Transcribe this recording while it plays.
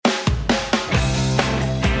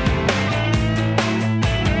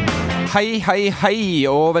Hei,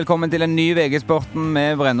 og velkommen til en ny VG-sporten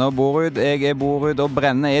med Brenne og Borud. Jeg Borud, og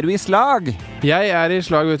Brenne, du i slag? Jeg i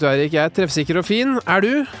slag, vet du, Erik. Jeg treffsikker og fin.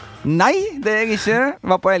 Du? Nei, det jeg ikke.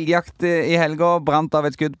 Var på elgjakt i helga, brant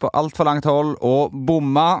av et skudd på alt for langt hold og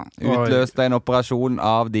bomma. Utløste en operasjon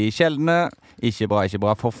av de sjeldne. Ikke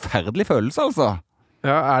bra. Forferdelig følelse, altså.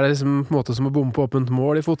 Ja, det liksom på en måte som å bomme på åpent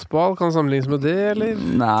mål i fotball? Kan det sammenlignes med det, eller?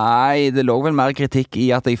 Nei, det lå vel mer kritikk i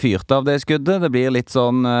at jeg fyrte av det skuddet. Det blir litt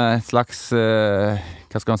sånn slags,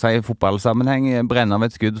 hva skal man si, fotballsammenheng. Brenne av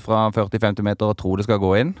et skudd fra 40-50 meter og tro det skal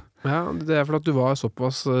gå inn. Ja, det fordi at du var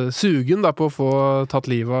såpass sugen da på å få tatt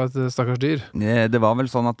livet av et stakkars dyr. Det var vel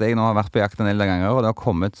sånn at jeg nå har vært på jakt en del ganger, og det har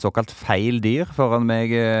kommet såkalt feil dyr foran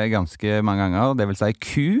meg ganske mange ganger. Det vil si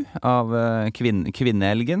ku av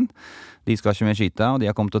kvinneelgen. De skal ikke med skyte, og de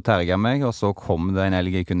har kommet til å terge meg, og så kom det en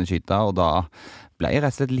elg jeg kunne skyte, og da ble jeg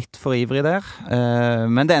rett og slett litt for ivrig der.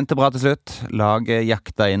 Men det endte bra til slutt. Laget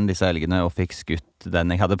jakta inn disse elgene og fikk skutt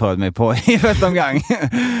den jeg hadde prøvd meg på i første omgang.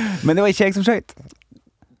 Men det var ikke jeg som skjøt.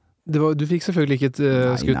 Du fikk selvfølgelig ikke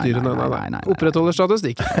et skutt dyr. Nei. Opprettholder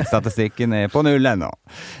statistikken. Statistikken på 0 ennå.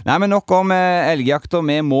 Nei, men nok om elgjakter.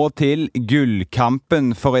 Vi må til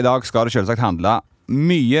gullkampen, for i dag skal det selvsagt handle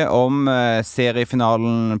mye om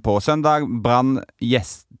seriefinalen på søndag. Brann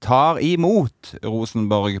tar imot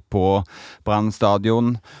Rosenborg på Brann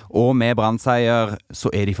stadion, og med Brann-seier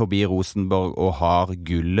så de forbi Rosenborg og har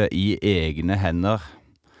gullet i egne hender.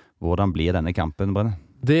 Hvordan blir denne kampen, Brenne?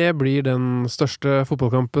 Det blir den største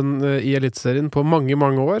fotballkampen i Eliteserien på mange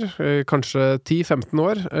år, kanskje 10-15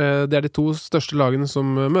 år. Det de to største lagene som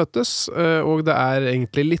møtes, og det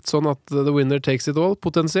egentlig litt sånn at the winner takes it all,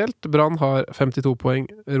 potensielt. Brann har 52 poeng,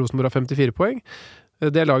 Rosenborg har 54 poeng.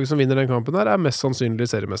 Det laget som vinner den kampen her mest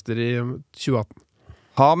sannsynlig seriemester i 2018.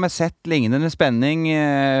 Har vi sett lignende spenning,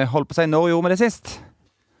 holdt på å si, når gjorde vi det sist?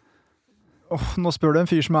 Nå spør du en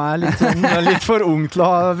fyr som litt for ung til å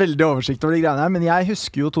ha veldig oversikt over de greiene her, men jeg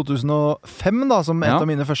husker jo 2005 da, som et av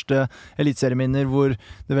mine første eliteserieminner, hvor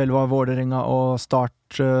det vel var Vålerenga og Start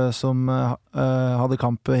som hadde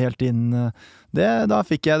kamp helt inn. Det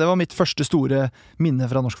var mitt første store minne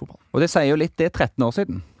fra norsk fotball. Og det sier jo litt, det 13 år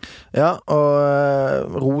siden. Ja,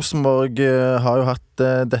 og Rosenborg har jo hatt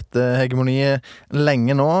dette hegemoniet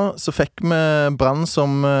lenge nå. Så fikk vi Brann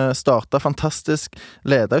som startet fantastisk,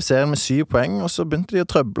 ledet jo serien med 7 poeng, og så begynte de å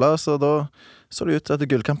trøble, så da så det ut til at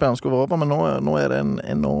gullkampen skulle være over, men nå det en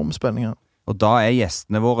enorm spenning her. Og da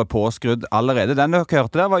gjestene våre påskrudd allerede. Den dere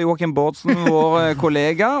hørte der var Joakim Bårdsen, vår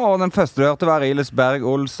kollega, og den første du hørte var Riles Berg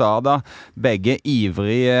Olsada. Begge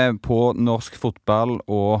ivrige på norsk fotball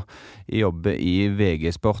og jobber i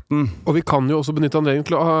VG-sporten. Og vi kan jo også benytte anledningen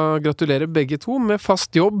til å gratulere begge to med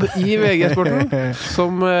fast jobb i VG-sporten,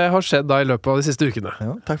 som har skjedd da i løpet av de siste ukene.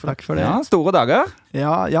 Ja, takk for det. Ja, store dager.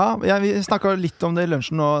 Ja, vi snakket litt om det i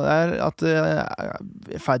lunsjen nå, at jeg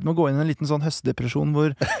er ferdig med å gå inn i en liten sånn høstdepresjon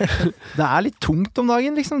hvor det litt tungt om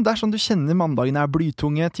dagen, liksom. Det sånn du kjenner mandagene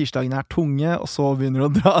blytunge, tirsdagene tunge, og så begynner det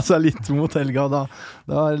å dra seg litt mot helga, og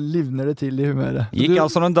da livner det til i humøret. Gikk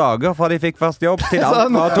altså noen dager fra de fikk fast jobb til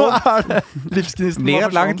alt var tomt. Livsknisten blir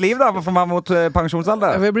et langt liv da, for man mot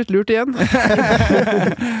pensjonsalder. Vi har blitt lurt igjen.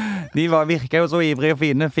 De virket jo så ivrige og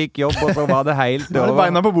fine, fikk jobb, og så var det helt over.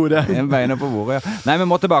 Beina på bordet. Beina på bordet, ja. Nei, vi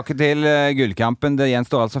må tilbake til gullkampen. Det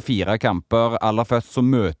gjenstår altså 4 kamper. Aller først så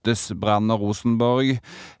møtes Brann og Rosenborg.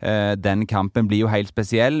 Den kampen blir jo helt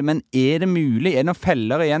spesiell, men det mulig? Det noen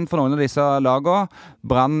feller igjen for noen av disse lagene?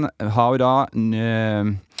 Brann har jo da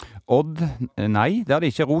Odd. Nei, det har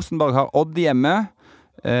de ikke. Rosenborg har Odd hjemme.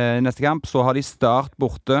 Neste kamp så har de Start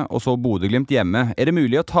borte, og så Bodø/Glimt hjemme. Det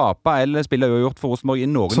mulig å tape eller spille uavgjort for Rosenborg i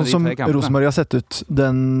noen av de 3 kampene? Sånn som Rosenborg har sett ut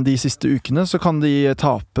de siste ukene, så kan de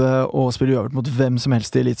tape og spille uavgjort mot hvem som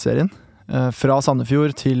helst i Eliteserien. Fra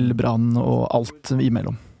Sandefjord til Brann og alt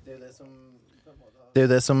imellom. Det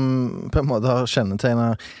jo det som på en måte har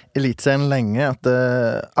kjennetegnet Eliteserien lenge, at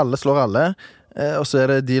alle slår alle. Og så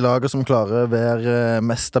det de lager som klarer å være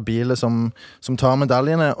mest stabile som tar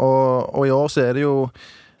medaljene, og i år så det jo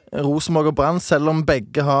Rosenborg og Brann, selv om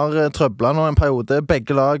begge har trøblet nå en periode,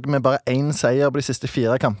 begge lag med bare 1 seier på de siste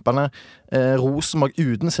 4 kampene, Rosenborg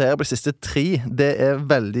uten seier på de siste 3, det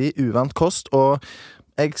veldig uvant kost, og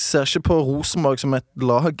jeg ser ikke på Rosenborg som et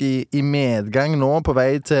lag i medgang nå, på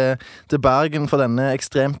vei til Bergen for denne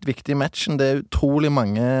ekstremt viktige matchen. Det utrolig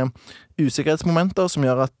mange usikkerhetsmomenter som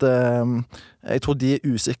gjør at jeg tror de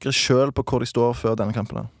usikre selv på hvor de står før denne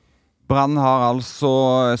kampen. Brann har altså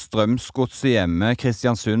Strømsgodset hjemme,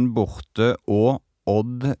 Kristiansund borte og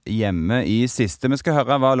Odd hjemme i siste. Vi skal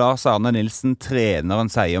høre hva Lars Arne Nilsen, treneren,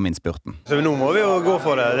 sier om innspurten. Så nå må vi jo gå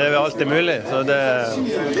for det. Det alltid mulig. Så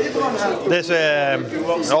det som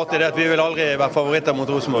alltid det at vi vil aldri være favoritter mot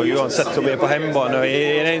Rosenborg, uansett om vi på hjemmebane i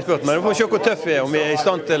en innspurt. Men vi får se hvor tøff vi om vi i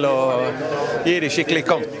stand til å gi dem skikkelig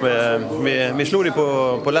kamp. Vi slo dem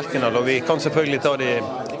på Lerkendal, og vi kan selvfølgelig ta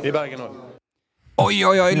dem i Bergen også. Oi,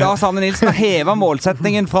 Lars Arne Nilsen har hevet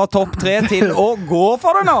målsetningen fra topp 3 til å gå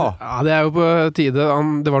for det nå! Ja, det jo på tide.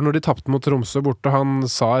 Det var når de tappte mot Tromsø borte. Han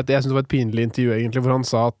sa jeg synes det var et pinlig intervju egentlig, hvor han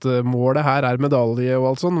sa at målet her medalje og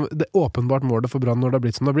alt sånn. Det åpenbart målet for Brann når det har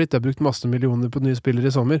blitt som det har blitt. De har brukt masse millioner på nye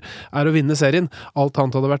spillere i sommer. Å vinne serien. Alt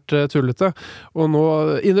annet hadde vært tullete. Og nå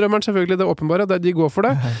innrømmer han selvfølgelig det åpenbare. De går for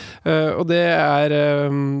det. Og det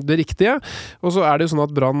det riktige. Og så det jo sånn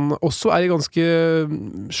at Brann også i ganske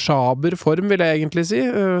sjaber form, vil jeg egentlig si.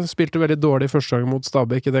 Spilte veldig dårlig første gang mot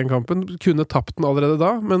Stabæk i den kampen. Kunne tapt den allerede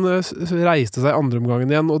da, men reiste seg andre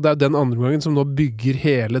omgangen igjen, og det den andre omgangen som nå bygger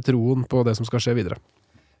hele troen på det som skal skje videre.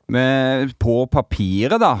 Men på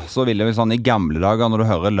papiret da, så ville vi sånn i gamle dager, når du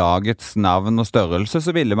hører lagets navn og størrelse,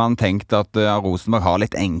 så ville man tenkt at Rosenborg har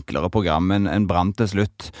litt enklere program enn Brann til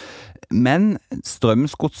slutt. Men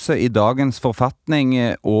Strømsgodset i dagens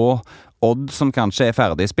forfatning og Odd som kanskje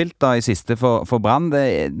ferdigspilt da i siste for Brann,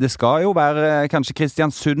 det skal jo være kanskje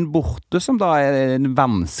Kristiansund borte som da den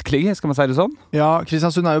vanskelige, skal man si det sånn? Ja,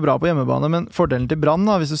 Kristiansund jo bra på hjemmebane, men fordelen til Brann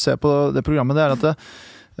da, hvis du ser på det programmet, det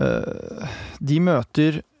at de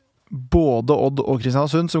møter både Odd og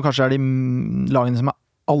Kristiansund, som kanskje de lagene som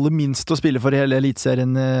aller minst å spille for i hele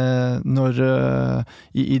elitserien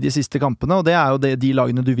i de siste kampene, og det jo de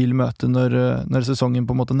lagene du vil møte når sesongen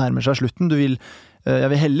på en måte nærmer seg slutten. Jeg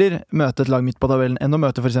vil heller møte et lag midt på tabellen enn å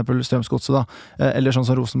møte for eksempel Strømsgodset da, eller sånn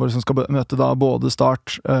som Rosenborg som skal møte da både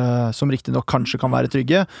Start, som riktig nok kanskje kan være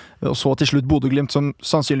trygge, og så til slutt Bodø/Glimt som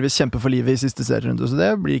sannsynligvis kjemper for livet i siste serierunde, så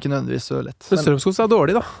det blir ikke nødvendigvis så lett. Men Strømsgodset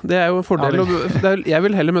dårlig da, det jo en fordel. Jeg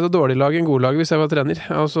vil heller møte dårlig lag enn gode lag hvis jeg var trener,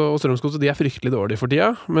 og Strømsgodset de fryktelig dårlige for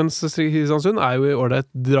tida, mens Kristiansund jo i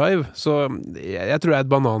ålreit drive, så jeg tror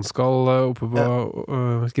et bananskall oppe på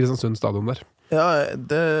Kristiansund stadion der. Ja,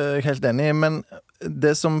 det jeg helt enig i, men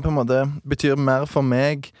det som på en måte betyr mer for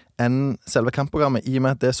meg enn selve kampprogrammet, i og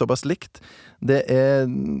med at det såpass likt, det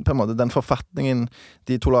på en måte den forfatningen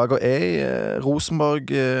de to lagene i.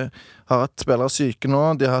 Rosenborg har hatt spillere syke nå,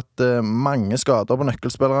 de har hatt mange skader på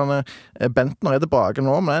nøkkelspillerne. Bentner tilbake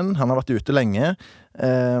nå, men han har vært ute lenge.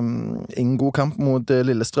 Ingen god kamp mot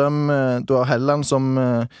Lillestrøm. Du har Helland som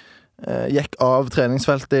gikk av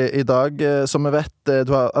treningsfeltet i dag, som vi vet.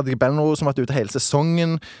 Du har Adegbenro som har vært ute hele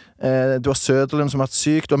sesongen. Du har Søderlund som har vært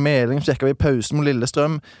syk. Du har Meling som gikk av i pausen mot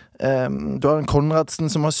Lillestrøm. Du har Konradsen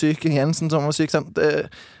som var syk, Jensen som var syk.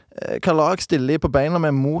 Hva lag stiller de på beina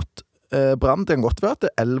med mot Brann? Det kan godt være at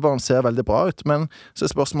elveren ser veldig bra ut, men så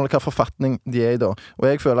spørsmålet hva forfatning de i da. Og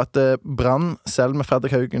jeg føler at Brann, selv med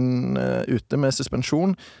Fredrik Haugen ute med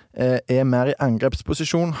suspensjon, mer i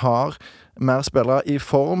angrepsposisjon, har mer spillere i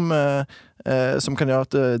form som kan gjøre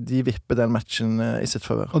at de vipper den matchen i sitt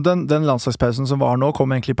favør. Og den landslagspausen som var nå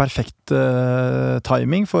kom egentlig perfekt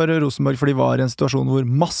timing for Rosenborg, for de var i en situasjon hvor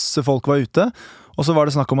masse folk var ute, og så var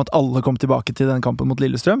det snakk om at alle kom tilbake til den kampen mot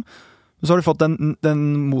Lillestrøm. Så har du fått den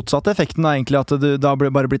motsatte effekten da, egentlig, at det da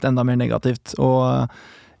ble bare blitt enda mer negativt. Og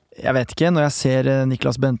jeg vet ikke, når jeg ser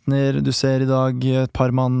Niklas Bentner, du ser i dag et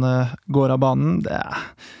par mann går av banen,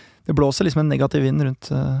 det blåser liksom en negativ vind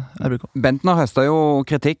rundt RBK. Bentner høstet jo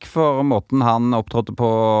kritikk for måten han opptrådte på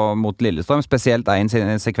mot Lillestrøm, spesielt en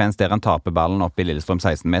sekvens der han taper ballen opp i Lillestrøm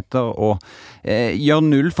 16 meter, og gjør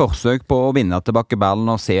null forsøk på å vinne tilbake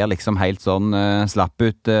ballen, og ser liksom helt sånn slapp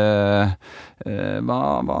ut.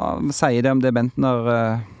 Hva sier det om det Bentner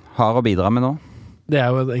har å bidra med nå? Det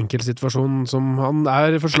jo en enkel situasjon som han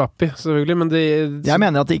for slapp i, selvfølgelig, men Jeg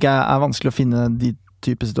mener at det ikke vanskelig å finne de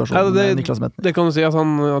type situasjon med Niklas Bentner. Det kan du si at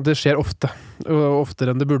det skjer ofte, oftere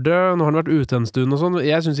enn det burde. Nå har han vært ute en stund og sånn.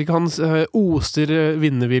 Jeg synes ikke han oser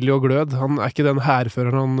vinnervilje og glød. Han ikke den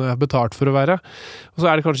hærføreren han betalt for å være. Og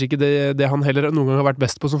så det kanskje ikke det han heller noen gang har vært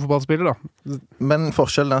best på som fotballspiller da. Men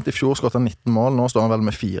forskjellen at i fjor skåret han 19 mål, nå står han vel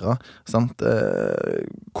med 4. Sant?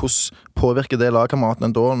 Hvordan påvirker det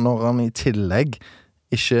lagkameraten da, når han i tillegg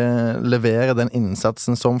ikke leverer den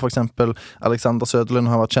innsatsen som for eksempel Alexander Søderlund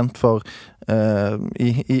har vært kjent for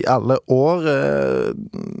i alle år.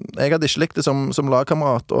 Jeg hadde ikke likt det som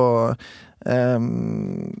lagkamerat, og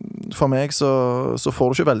for meg så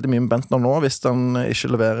får du ikke veldig mye med Bentner nå hvis han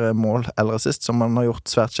ikke leverer mål eller assist, som han har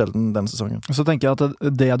gjort svært sjelden denne sesongen. Så tenker jeg at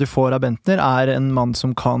det du får av Bentner en mann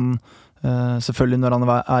som kan selvfølgelig når han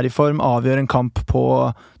er i form, avgjør en kamp på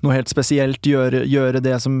noe helt spesielt, gjøre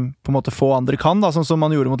det som på en måte få andre kan, da, sånn som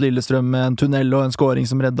man gjorde mot Lillestrøm med en tunnel og en scoring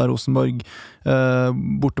som redda Rosenborg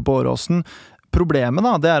borte på Åråsen. Problemet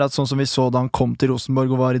da, det er at sånn som vi så da han kom til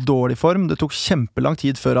Rosenborg og var i dårlig form, det tok kjempelang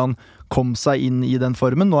tid før han kom seg inn i den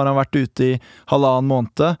formen. Nå har han vært ute i 1,5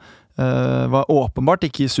 måned, var åpenbart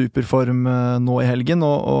ikke i superform nå i helgen,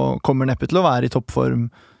 og kommer neppe til å være i toppform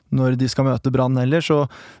når de skal møte Brann heller. Så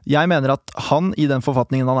jeg mener at han, i den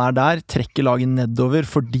forfatningen han er der, trekker laget nedover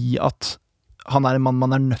fordi at han er en mann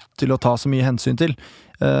man er nødt til å ta så mye hensyn til.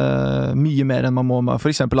 Mye mer enn man må med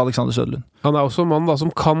for eksempel Alexander Søderlund. Han er også en mann da, som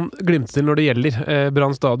kan glimte til når det gjelder.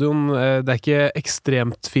 Brann stadion, det er ikke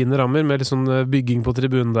ekstremt fine rammer med litt sånn bygging på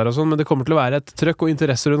tribunen der og sånn, men det kommer til å være et trøkk og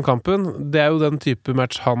interesse rundt kampen. Det er jo den type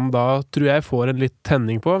match han da, tror jeg, får en litt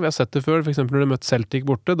tenning på. Vi har sett det før, for eksempel når de møtte Celtic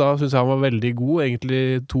borte, da synes jeg han var veldig god, egentlig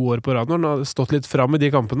 2 år på rad når han har stått litt fram i de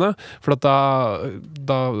kampene, for at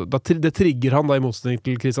det trigger han da i motsetning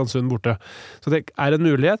til Kristiansund borte. Så det er en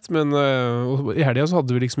mulighet, men i helgen så hadde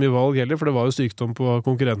vi liksom i valg heller, for det var jo sykdom på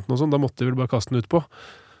konkurrenten og sånn, da måtte vi vel bare kaste den ut på.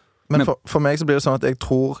 Men for meg så blir det sånn at jeg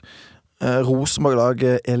tror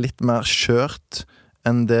Rosenborg-laget er litt mer skjørt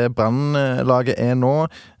enn det Brann-laget er nå.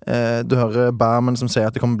 Du hører Berman som sier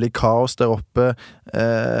at det kommer til å bli kaos der oppe.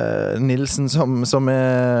 Nilsen som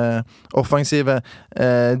er offensive.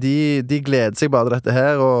 De gleder seg bare til dette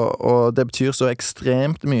her, og det betyr så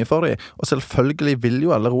ekstremt mye for dem. Og selvfølgelig vil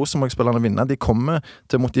jo alle Rosenborg-spillerne vinne. De kommer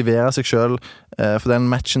til å motivere seg selv for den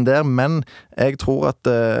matchen der, men jeg tror at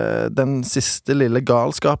den siste lille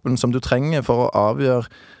galskapen som du trenger for å avgjøre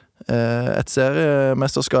et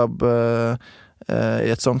seriemesterskap i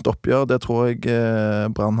et sånt oppgjør, det tror jeg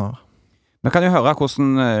Brann har. Vi kan jo høre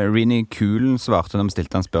hvordan Rini Kuhlen svarte når vi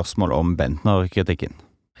stilte en spørsmål om Bentner-kritikken.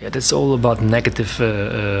 Yeah, that's all about negative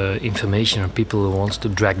information and people who wants to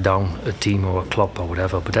drag down a team or a club or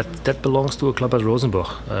whatever. But that belongs to a club as Rosenborg.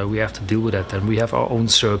 We have to deal with that, and we have our own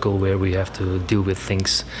circle where we have to deal with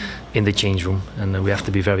things in the change room, and we have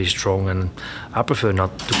to be very strong. And I prefer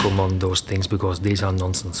not to come on those things because these are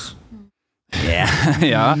nonsense.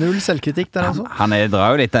 Ja. Null selvkritikk der altså. Han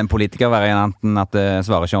drar jo litt den politikervarianten at det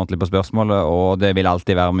svarer ikke ordentlig på spørsmålet, og det vil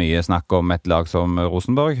alltid være mye snakk om et lag som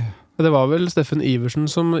Rosenborg. Det var vel Steffen Iversen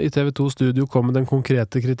som i TV2 Studio kom med den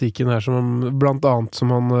konkrete kritikken her, som blant annet som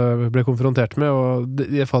han ble konfrontert med, og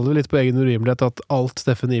det faller litt på egen urimelighet at alt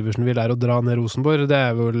Steffen Iversen vil å dra ned Rosenborg. Det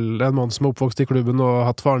er vel en mann som er oppvokst i klubben og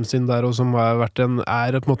hatt faren sin der, og som er på en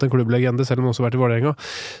måte en klubblegende, selv om han også har vært i Vålerenga.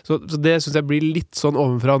 Så det synes jeg blir litt sånn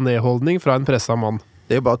ovenfra nedholdning fra en presset mann.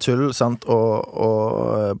 Det er jo bare tull, sant, å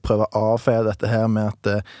prøve å avfeie dette her med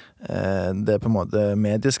at det er på en måte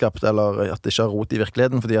medieskapt, eller at det ikke har rot i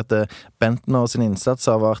virkeligheten, fordi at Bentner sin innsats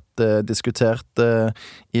har vært diskutert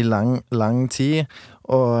i lang tid,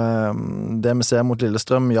 og det vi ser mot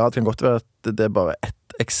Lillestrøm, ja, det kan godt være at det er bare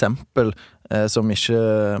ett eksempel som ikke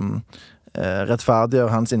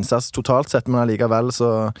rettferdiggjør hans innsats totalt sett, men allikevel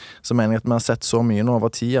så mener jeg at vi har sett så mye nå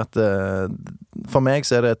over tid at for meg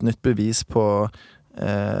så er det et nytt bevis på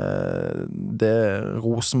det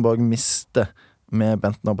Rosenborg mister med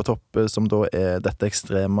Bentner på topp, som da er dette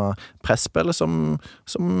ekstreme presspillet som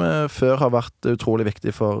før har vært utrolig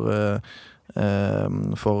viktig for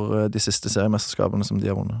de siste seriemesterskapene som de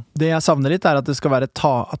har vunnet. Det jeg savner litt at det kan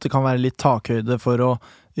være litt takhøyde for å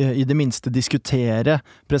i det minste diskutere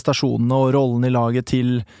prestasjonene og rollen i laget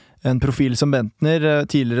til en profil som Bentner.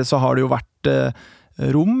 Tidligere så har det jo vært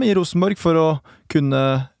rom i Rosenborg for å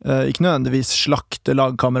kunne ikke nødvendigvis slakte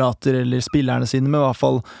lagkamerater eller spillerne sine, men i hvert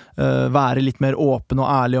fall være litt mer åpen og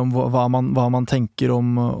ærlig om hva man tenker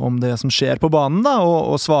om det som skjer på banen, da,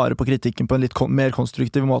 og svare på kritikken på en litt mer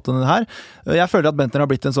konstruktiv måte enn det her. Jeg føler at Bentner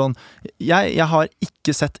har blitt en sånn jeg har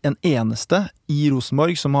ikke sett en eneste i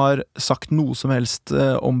Rosenborg som har sagt noe som helst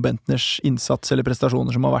om Bentners innsats eller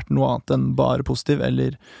prestasjoner som har vært noe annet enn bare positiv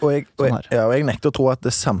eller sånn her. Og jeg nekter å tro at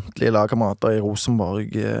det samtlige lagkamerater i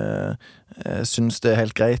Rosenborg synes det er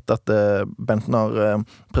helt greit at Bentner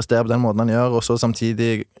presterer på den måten han gjør, og så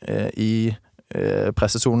samtidig i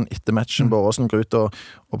pressesonen etter matchen på Åråsen går ut og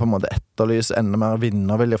på en måte etterlyser enda mer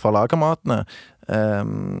vinnervilje fra lagkameratene.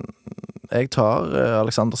 Jeg tar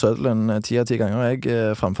Alexander Søderlund 10 av 10 ganger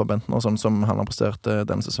jeg fremfor Bentner, sånn som han har prestert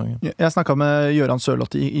denne sesongen. Jeg snakket med Gøran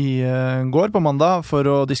Sørloth i går på mandag for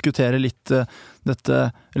å diskutere litt dette,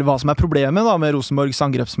 eller hva som er problemet da med Rosenborgs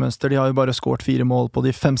angrepsmønster. De har jo bare skåret 4 mål på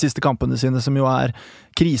de 5 siste kampene sine, som jo er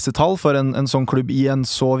krisetall for en sånn klubb i en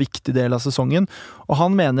så viktig del av sesongen. Og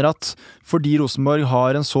han mener at fordi Rosenborg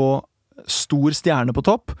har en så stor stjerne på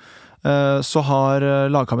topp, så har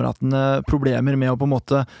lagkameratene problemer med å på en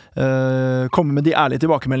måte komme med de ærlige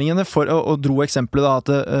tilbakemeldingene, og dro eksempelet da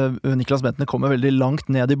at Niklas Bentner kommer veldig langt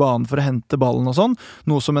ned i banen for å hente ballen og sånn,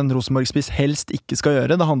 noe som en Rosenborg-spiss helst ikke skal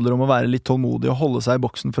gjøre. Det handler om å være litt tålmodig og holde seg i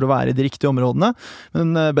boksen for å være i de riktige områdene,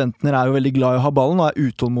 men Bentner er jo veldig glad i å ha ballen og er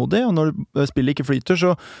utålmodig, og når spillet ikke flyter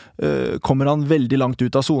så kommer han veldig langt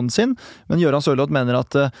ut av zonen sin, men Gøran Sørloth mener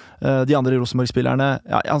at de andre Rosenborg-spillerne,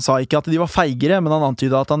 han sa ikke at de var feigere, men han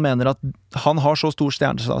antydet at han mener at han har så stor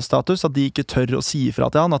stjernestatus at de ikke tør å si ifra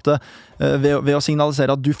til han, at ved å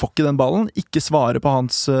signalisere at du får ikke den ballen, ikke svare på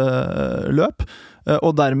hans løp,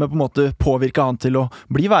 og dermed på en måte påvirke han til å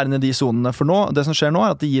bli værende i de zonene. For nå, det som skjer nå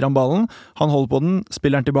er at de gir han ballen, han holder på den,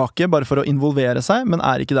 spiller den tilbake bare for å involvere seg, men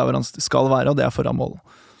er ikke der hvor han skal være, og det er foran mål.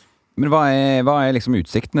 Men hva er liksom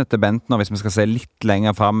utsiktene til Bentner hvis vi skal se litt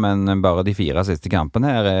lenger frem enn bare de 4 siste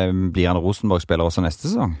kampene her? Blir han Rosenborg-spiller også neste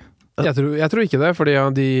sesong? Jeg tror ikke det, fordi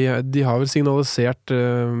de har vel signalisert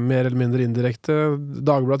mer eller mindre indirekte.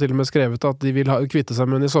 Dagbladet til og med skrevet at de vil kvitte seg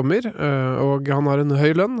med den i sommer, og han har en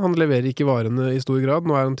høy lønn. Han leverer ikke varene i stor grad.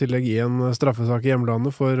 Nå er han tillegg i en straffesak i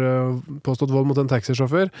hjemlandet for påstått vold mot en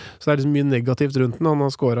taxisjåfør, så det er liksom mye negativt rundt den. Han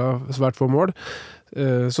har skåret svært få mål.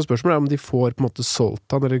 Så spørsmålet er om de får på en måte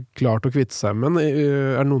solgt han eller klart å kvitte seg med.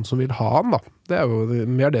 Er det noen som vil ha han da? Det er jo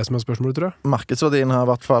mer det som er spørsmålet, tror jeg. Markedsverdien har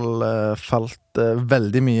i hvert fall falt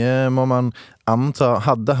veldig mye, må man anta.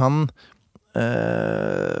 Hadde han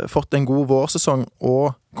fått en god vårsesong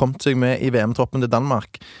og kommet seg med i VM-troppen til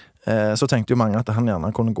Danmark, så tenkte jo mange at han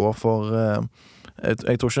gjerne kunne gå for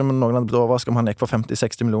jeg tror ikke noen hadde blitt overrasket om han gikk for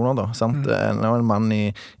 50-60 millioner da, sant? En mann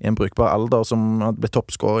i en brukbar alder som hadde blitt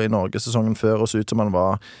toppskårer i Norge sesongen før og så ut som han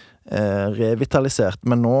var revitalisert,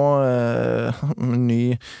 men nå ny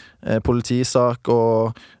politisak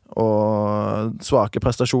og svake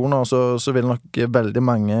prestasjoner, så vil nok veldig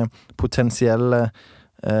mange potensielle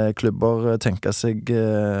klubber tenke seg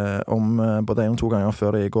om både 1 og 2 ganger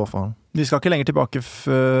før de går for han. Vi skal ikke lenger tilbake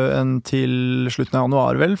enn til slutten av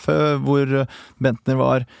januar vel, hvor Bentner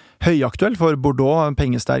var høyaktuell for Bordeaux, en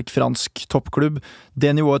pengesterk fransk toppklubb.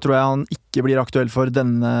 Det nivået tror jeg han ikke blir aktuell for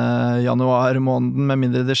denne januar-måneden, med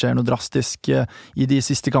mindre det skjer noe drastisk i de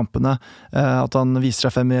siste kampene. At han viser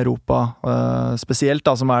seg frem i Europa, spesielt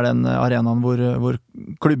da, som er den arenaen hvor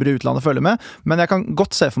klubber i utlandet følger med. Men jeg kan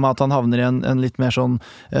godt se for meg at han havner i en litt mer sånn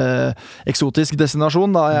eksotisk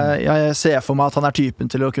destinasjon. Da. Jeg ser for meg at han er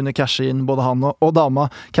typen til å kunne cashe inn, både han og dama,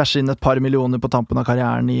 cashe inn et par millioner på tampen av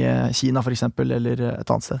karrieren i Kina for eksempel, eller et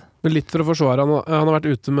annet sted. Men litt for å forsvare han har vært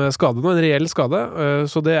ute med skade nå, en reell skade,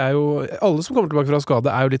 så det er jo, alle som kommer tilbake fra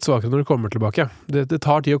skade er jo litt svakere når de kommer tilbake. Det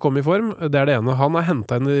tar tid å komme i form, det er det ene. Han er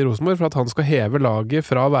hentet inn i Rosenborg for at han skal heve laget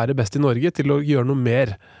fra å være best i Norge til å gjøre noe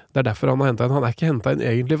mer. Det er derfor han har hentet inn. Han er ikke hentet inn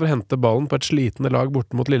egentlig for å hente ballen på et slitende lag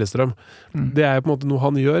borte mot Lillestrøm. Det er jo på en måte noe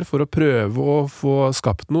han gjør for å prøve å få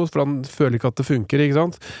skapt noe, for han føler ikke at det funker, ikke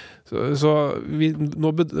sant? Så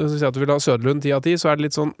nå sier at du vil ha Søderlund 10 av 10, så er det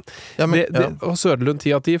litt sånn og Søderlund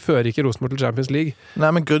 10 av 10 fører ikke Rosenborg til Champions League.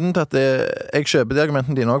 Nei, men grunnen til at jeg kjøper de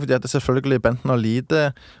argumentene dine også, fordi at det selvfølgelig Bentner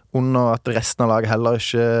lider under at resten av laget heller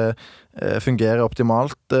ikke fungerer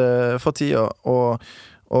optimalt for tida, og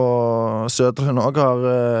Søderlund også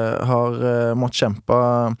har måttet kjempe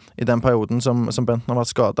i den perioden som Bentner har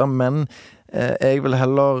vært skadet, men jeg vil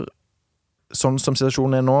heller sånn som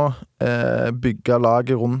situasjonen er nå, bygge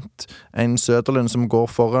laget rundt en Søderlund som går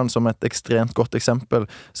foran som et ekstremt godt eksempel,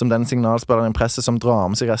 som den signalspilleren i presset som drar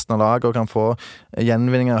med seg resten av laget og kan få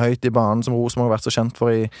gjenvinninger høyt i banen som Rosenborg har vært så kjent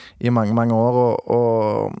for i mange, mange år,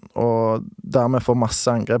 og dermed få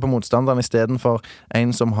masse angrep på motstanderen i stedet for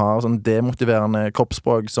en som har sånn demotiverende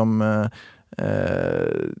kroppsspråk som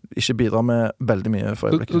ikke bidrar med veldig mye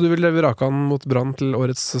for øyeblikket. Du vil vrake han mot Brann til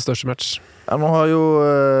årets største match? Ja, nå har jo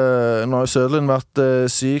Søderlund vært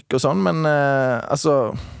syk og sånn, men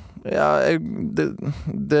altså ja,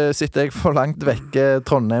 det sitter jeg for langt vekke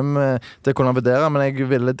Trondheim til å kunne vurdere, men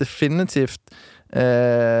jeg ville definitivt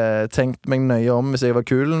tenkt meg nøye om hvis jeg var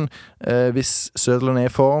kulen, hvis Søderlund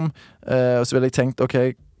er i form, og så ville jeg tenkt ok,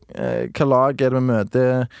 hva lag er det vi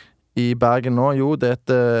møter i Bergen nå? Jo, det er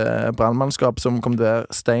et brannmannskap som kommer til å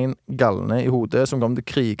være stein galne i hodet, som kommer til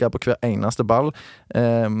å krige på hver eneste ball,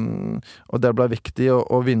 og det blir viktig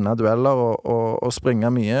å vinne dueller og springe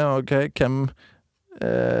mye. Ok, hvem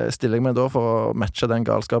stiller jeg meg da for å matche den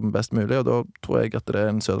galskapen best mulig, og da tror jeg at det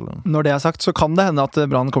er en Søderlund. Når det er sagt, så kan det hende at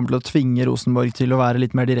Brann kommer til å tvinge Rosenborg til å være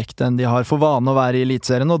litt mer direkte enn de har for vane å være i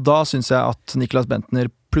elitserien, og da synes jeg at Niklas Bentner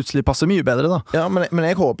plutselig passer mye bedre da. Ja, men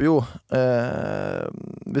jeg håper jo,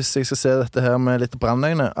 hvis jeg skal se dette her med litt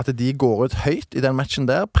brannøyne, at de går ut høyt i den matchen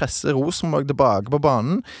der, presser Rosenborg tilbake på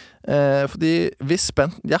banen, fordi hvis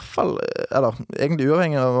Bentner, I hvert fall, eller egentlig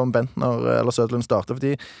uavhengig av om Bentner eller Søderlund starter,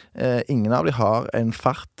 fordi ingen av de har en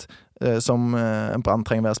fart som en Brann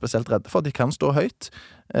trenger være spesielt redde for. De kan stå høyt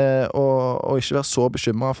og ikke være så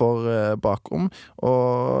bekymret for bakrom,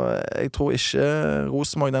 og jeg tror ikke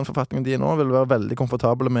Rosenborg, den forfatningen de nå, vil være veldig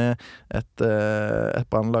komfortable med et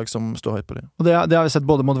Brannlag som står høyt på dem. Og det har vi sett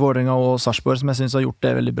både mot Vålerenga og Sarpsborg, som jeg synes har gjort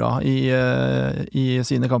det veldig bra i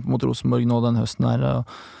sine kamper mot Rosenborg nå den høsten her.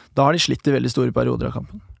 Da har de slitt i veldig store perioder av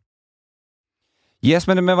kampen. Yes,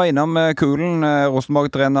 men vi var innom Kulen,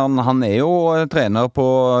 Rosenborg-treneren. Han jo trener på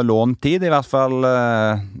låntid, I hvert fall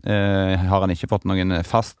har han ikke fått noen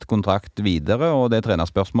fast kontrakt videre, og det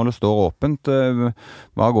trenerspørsmålet står åpent.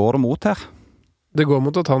 Hva går det mot her? Det går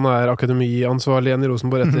mot at han akademiansvarlig igjen I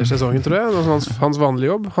Rosenborg etter sesongen, tror jeg. Hans vanlige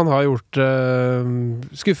jobb. Han har gjort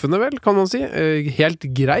skuffende vel, kan man si. Helt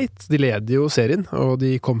greit. De leder jo serien, og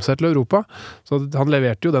de kom seg til Europa. Så han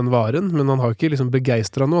leverte jo den varen, men han har ikke liksom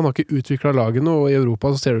begeistret noe. Han har ikke utviklet laget noe, og I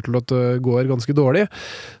Europa så ser det ut til at det går ganske dårlig.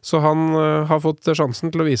 Så han har fått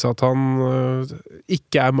sjansen til å vise at han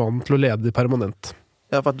ikke mannen til å lede permanent.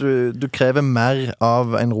 Ja, for at du krever mer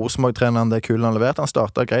av en Rosenborg-trener enn det Kulen har levert. Han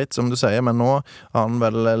startet greit, som du sier, men nå har han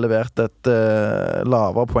vel levert et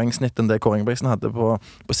lavere poengsnitt enn det Kåre Ingebrigtsen hadde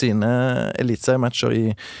på sine elitseriematcher i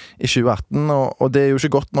 2018, og det jo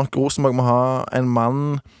ikke godt nok. Rosenborg må ha en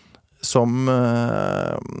mann som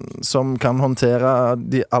kan håndtere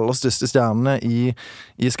de aller største stjernene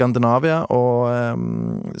i Skandinavia, og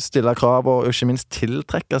stille krav, og ikke minst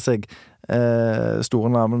tiltrekke seg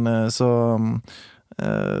store navn,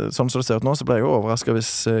 sånn som det ser ut nå, så ble jeg jo overrasket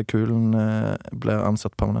hvis Kulen blir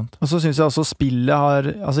ansatt permanent. Og så synes jeg også spillet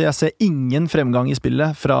altså jeg ser ingen fremgang I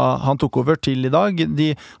spillet fra han tok over til I dag. De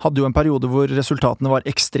hadde jo en periode hvor resultatene var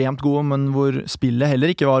ekstremt gode, men hvor spillet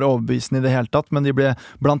heller ikke var overbevisende I det hele tatt, men de ble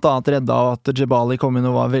blant annet reddet av at Djibali kom inn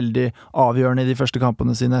og var veldig avgjørende I de første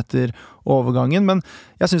kampene sine etter overgangen, men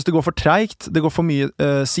jeg synes det går for treigt, det går for mye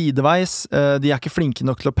sideveis, de ikke flinke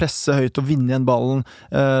nok til å presse høyt og vinne igjen ballen,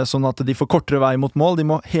 sånn at de får kortere vei mot mål, de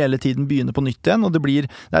må hele tiden begynne på nytt igjen, og det er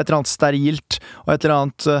et eller annet sterilt, og et eller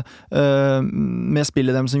annet med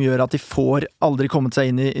spillet dem som gjør at de får aldri kommet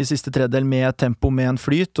seg inn I siste tredjedel med tempo, med en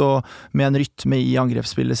flyt, og med en rytme I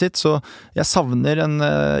angrepsspillet sitt, så jeg savner en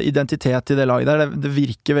identitet I det laget der, det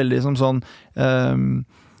virker veldig som sånn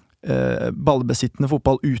ballbesittende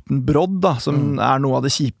fotball uten brodd da, som noe av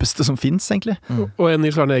det kjipeste som finnes egentlig. Og en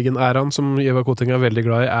Nils Arne Eggen han som Eva Koting veldig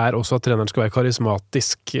glad I også at treneren skal være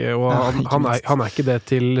karismatisk, og han ikke det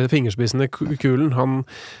til fingerspissene Kulen, han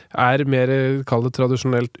mer kall det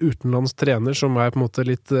tradisjonelt utenlands trener som på en måte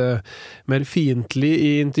litt mer fiendtlig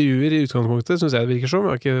I intervjuer I utgangspunktet, synes jeg det virker som,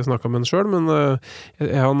 jeg har ikke snakket med han selv, men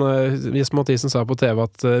Jesper Mathisen sa på TV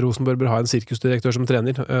at Rosenborg bør ha en sirkusdirektør som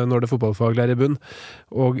trener når det fotballfaglige I bunn,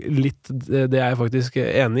 og litt, det jeg faktisk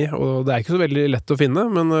enig I, og det ikke så veldig lett å finne,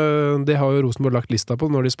 men det har jo Rosenborg lagt lista på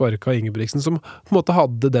når de sparket Ingebrigtsen, som på en måte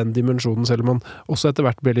hadde den dimensjonen, selv om han også etter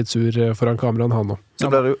hvert ble litt sur foran kameraen han også.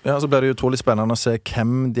 Så blir det utrolig spennende å se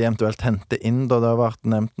hvem de eventuelt henter inn, da det har vært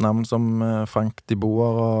nevnt navn som Frank de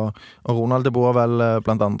Boer og Ronald de Boer vel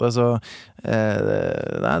blant andre, så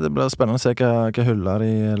det blir spennende å se hva hyller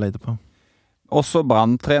de leide på. Også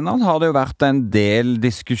Brann-treneren har det jo vært en del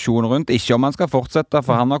diskusjon rundt, ikke om han skal fortsette,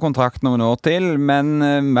 for han har kontrakt noen år til, men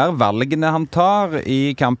mer valgene han tar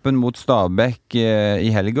I kampen mot Stabæk I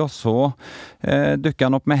helger, så dukker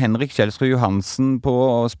han opp med Henrik Kjelsrud Johansen på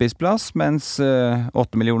spissplass, mens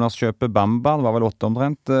 8 millioners kjøpet Bamba, det var vel 8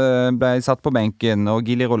 omtrent, ble satt på benken, og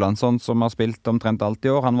Gili Rolandsson, som har spilt omtrent alt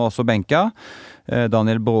I år, han var også benka.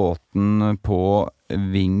 Daniel Bråten på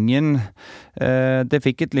vingen. Det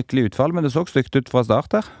fikk et lykkelig utfall, men det så stygt ut fra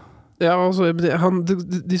start her. Ja, altså,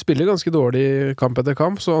 de spiller ganske dårlig kamp etter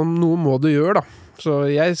kamp, så noe må du gjøre da. Så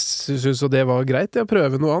jeg synes jo det var greit, jeg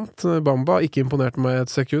prøver noe annet. Bamba ikke imponerte meg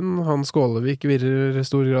et sekund. Han Skålevik virrer I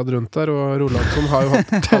stor grad rundt der, og Rolandsson har jo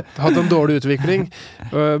hatt en dårlig utvikling.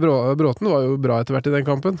 Bråten var jo bra etter hvert I den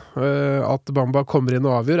kampen. At Bamba kommer inn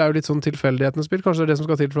og avgjør jo litt sånn tilfeldighetens spill. Kanskje det som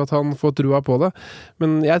skal til for at han får trua på det.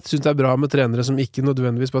 Men jeg synes det bra med trenere som ikke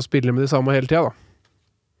nødvendigvis bare spiller med de samme hele tiden da.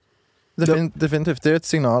 Definitivt, det et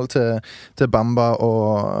signal til Bamba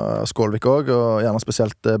og Skålvik også, og gjerne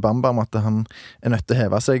spesielt Bamba om at han nødt til å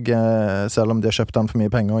heve seg, selv om de har kjøpt han for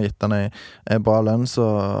mye penger og gitt han en bra lønn, så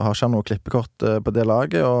har ikke han noe klippekort på det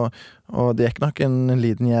laget, og det ikke nok en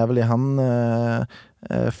liten jævel I han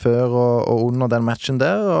før og under den matchen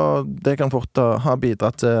der, og det kan fort ha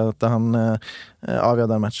bidratt til at han avgjør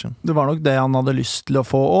den matchen. Det var nok det han hadde lyst til å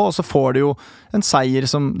få, og så får de jo en seier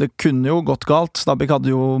som det kunne jo gått galt. Stabæk hadde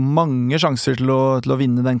jo mange sjanser til å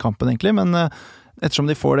vinne den kampen egentlig, men ettersom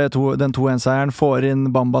de får den 2-1-seieren, får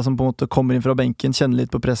inn Bamba som på en måte kommer inn fra benken, kjenner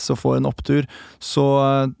litt på press og får en opptur, så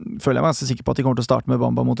føler jeg meg ganske sikker på at de kommer til å starte med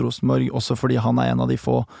Bamba mot Rosenborg, også fordi han en av de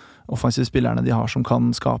få offensive spillerne de har som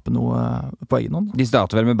kan skape noe på egen hånd. De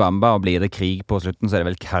starter vel med Bamba, og blir det krig på slutten, så er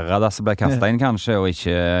det vel Karadas som blir kastet inn kanskje, og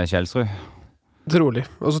ikke Kjelsrud. Trolig.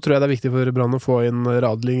 Og så tror jeg det er viktig for Brann å få inn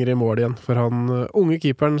Radlinger i mål igjen, for han unge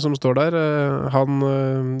keeperen som står der, han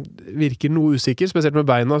virker noe usikker, spesielt med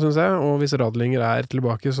beina, synes jeg, og hvis Radlinger er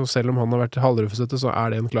tilbake, så selv om han har vært halvrufsete, så er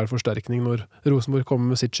det en klar forsterkning når Rosenborg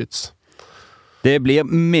kommer med sitt skyts. Det blir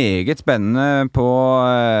meget spennende på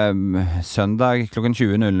søndag klokken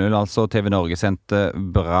 20.00, altså TV Norge sendte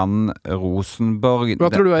Brann Rosenborg. Hva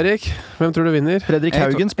tror du, Erik? Hvem tror du vinner? Fredrik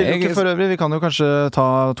Haugen spiller ikke for øvrig. Vi kan jo kanskje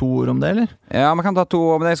ta 2 ord om det, eller? Ja, vi kan ta 2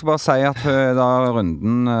 ord om det. Jeg skal bare si at da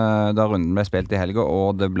runden ble spilt i helga,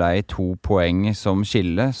 og det ble 2 poeng som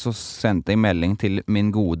skille, så sendte jeg melding til min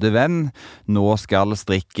gode venn. Nå skal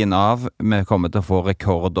strikken av. Vi kommer til å få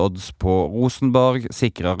rekordodds på Rosenborg.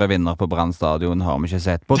 Sikrere vinner på Brann stadion har vi ikke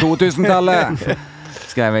sett på 2000-tallet.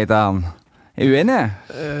 Skrev jeg til han. Er du enig?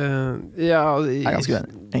 Ja, jeg er ganske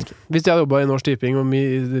uenig, egentlig. Hvis jeg hadde jobbet i Norsk Tipping og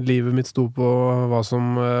livet mitt sto på hva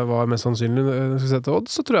som var mest sannsynlig å sette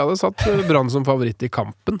odds, så tror jeg jeg hadde satt Brann som favoritt i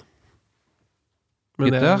kampen.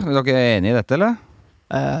 Gutter, er dere enige i dette, eller?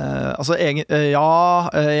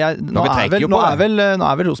 Nå er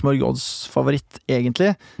vel Rosenborg odds favoritt,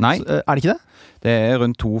 egentlig. Nei. Så, er det ikke det? Det er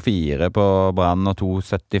rundt 2,4 på Brann og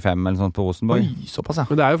 2,75 eller sånt på Rosenborg. Oi, såpass, ja.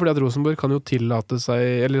 Men det er jo fordi at Rosenborg kan jo tillate seg,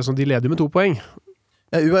 eller sånn, de leder jo med 2 poeng.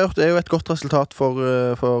 Uavgjort er jo et godt resultat for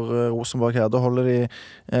Rosenborg her. Da holder de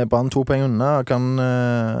Brann 2 poeng unna, og kan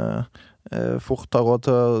fort ha råd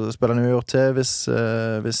til å spille en uavgjort til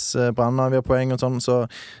hvis Brann avgjør poeng og sånn, så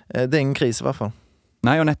det er ingen krise i hvert fall.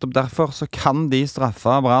 Nei, og nettopp derfor så kan de straffe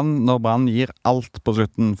Brann når Brann gir alt på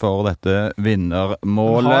slutten for dette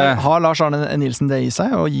vinnermålet. Har Lars Arne Nilsen det i seg,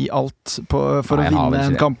 å gi alt for å vinne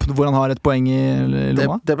en kamp hvor han har et poeng i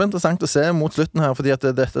lomma? Det blir interessant å se mot slutten her, fordi at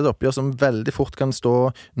dette er et oppgjør som veldig fort kan stå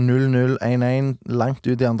 0-0, 1-1 langt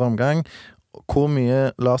ut i andre omgang. Hvor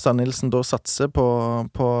mye Lars Arne Nilsen da satser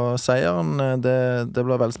på seieren, det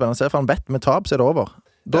blir veldig spennende å se, for han vet med tap så er det over.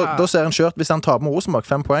 Da ser han kjørt. Hvis han taper med Rosenborg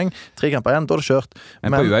 5 poeng, 3 kamper igjen, da er det kjørt.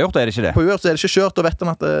 Men på uavgjort er det ikke det. På uavgjort er det ikke kjørt, da vet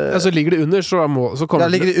han at så ligger det under, så kommer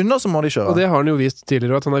ligger det under, så må de kjøre. Og det har han jo vist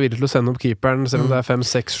tidligere, at han er villig til å sende opp keeperen selv om det er 5,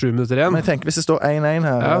 6, 7 minutter igjen. Men jeg tenker, hvis det står 1-1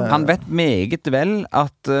 her Han vet meget vel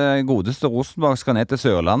at godeste Rosenborg skal ned til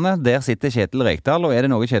Sørlandet. Der sitter Kjetil Rekdal, og er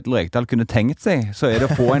det noe Kjetil Rekdal kunne tenkt seg, så er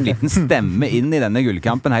det å få en liten stemme inn i denne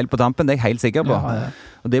gullkampen helt på tampen. Det er jeg helt sikker på.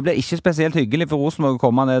 Og det blir ikke spesielt hyggelig for Rosenborg å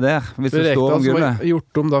komme ned der, hvis det står om gullet. Rekdal som har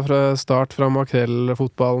gjort om da fra start fra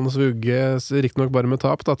makrellfotballens vugge, riktignok bare med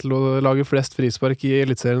tap, da, til å lage flest frispark i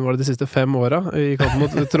Eliteserien var det de siste 5 åra i kampen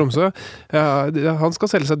mot Tromsø. Han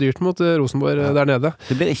skal selge seg dyrt mot Rosenborg der nede.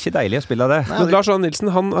 Det blir ikke deilig å spille det. Men Lars Arne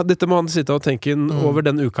Nilsen, dette må han sitte og tenke over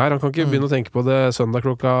den uka her. Han kan ikke begynne å tenke på det søndag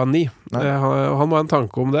klokka 9. Han må ha en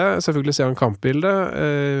tanke om det. Selvfølgelig ser han kampbildet.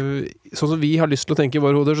 Sånn som vi har lyst til å tenke i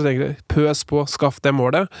våre hoder, så tenker jeg pøs på, skaff det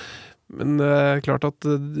målet. Men klart at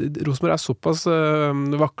Rosenborg er såpass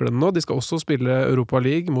vaklende nå. De skal også spille Europa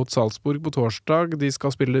League mot Salzburg på torsdag. De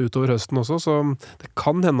skal spille utover høsten også, så det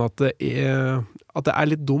kan hende at det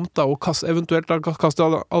er litt dumt da, å eventuelt kaste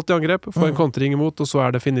alt i angrep, få en kontring imot, og så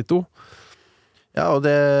er det finito. Ja, og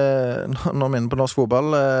det når vi er inne på norsk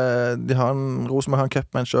fotball, Rosenborg har en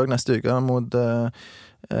cupmatch også neste uke mot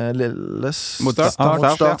mot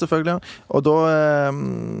Start selvfølgelig, og da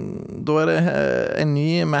er det en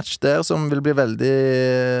ny match der som vil bli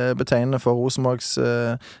veldig betegnende for Rosenborgs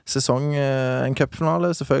sesong. En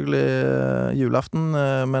cupfinale, selvfølgelig julaften,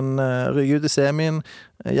 men ryker ut i semien,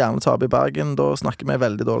 gjerne tape i Bergen, da snakker vi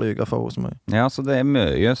veldig dårlig uke for Rosenborg. Ja, så det er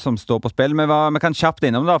mye som står på spill. Vi kan kjapt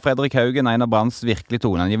innom da, Fredrik Haugen, en av Branns virkelig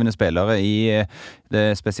toneangivende spillere i det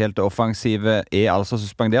spesielt offensive, er altså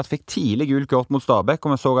suspendert. Fikk tidlig gult kort mot Stabæk,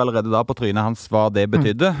 og vi så allerede da på trynet hans hva det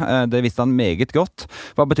betydde. Det visste han meget godt.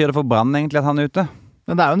 Hva betyr det for Brann egentlig at han er ute?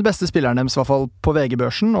 Men det er jo den beste spilleren deres, i hvert fall på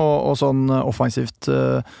VG-børsen, og sånn offensivt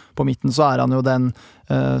på midten så er han jo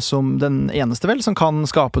som den eneste vel som kan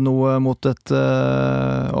skape noe mot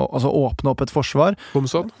altså åpne opp et forsvar.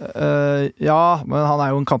 Komson? Ja, men han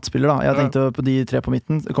er jo en kantspiller da. Jeg tenkte på de 3 på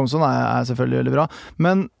midten. Komson er selvfølgelig veldig bra.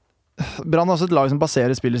 Men Brann er også et lag som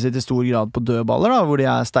baserer spillet sitt i stor grad på dødballer, da, hvor de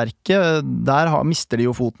er sterke. Der mister de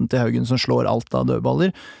jo foten til Haugen som slår alt av dødballer.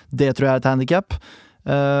 Det tror jeg er et handicap.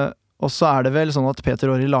 Og så det vel sånn at Peter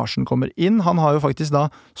Orri Larsen kommer inn. Han har jo faktisk da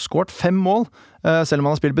skåret 5 mål, selv om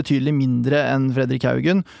han har spilt betydelig mindre enn Fredrik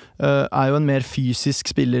Haugen. Jo en mer fysisk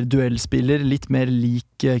spiller, duellspiller, litt mer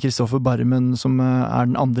lik Kristoffer Barmen, som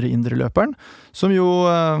den andre indreløperen. Som jo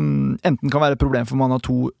enten kan være et problem for man har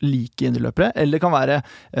 2 like indreløpere, eller kan være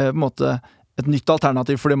på en måte et nytt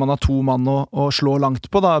alternativ fordi man har 2 mann å slå langt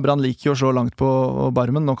på. Da Brann liker jo å slå langt på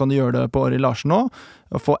Barmen. Nå kan de gjøre det på Orri Larsen nå,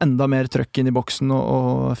 og få enda mer trøkk inn i boksen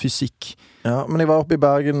og fysikk. Ja, men jeg var oppe i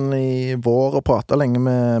Bergen i vår og pratet lenge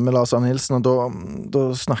med Lars Arne Nilsen, og da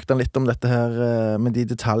snakket han litt om dette her med de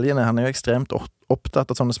detaljene. Han jo ekstremt opptatt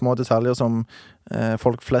av sånne små detaljer som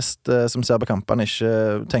folk flest som ser på kampene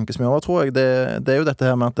ikke tenker så mye over, tror jeg. Det jo dette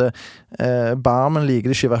her med at Barmen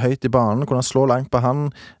liker de skyver høyt i banen, kunne slå langt på han,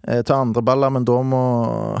 ta andre baller, men da må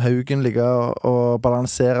Haugen ligge og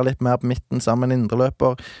balansere litt mer på midten sammen med en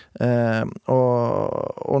indreløper.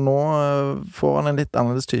 Og nå får han en litt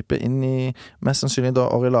annerledes type inn i mest sannsynlig da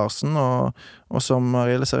Orri Larsen, og som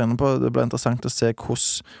Ariel ser inne på, det blir interessant å se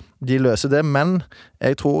hvordan de løser det, men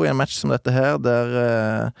jeg tror i en match som dette her,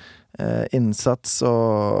 der innsats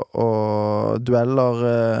og dueller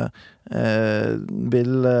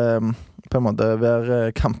vil på en måte være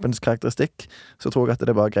kampens karakteristikk, så tror jeg at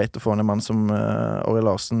det bare greit å få en mann som Orri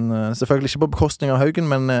Larsen. Selvfølgelig ikke på bekostning av Haugen,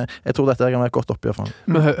 men jeg tror dette kan være et godt oppgjør for han.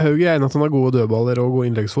 Men Haugen enig at han har gode dødballer og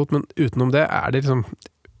god innleggsfot, men utenom det det liksom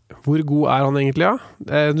hvor god han egentlig,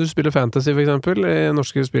 ja? Du spiller fantasy for eksempel i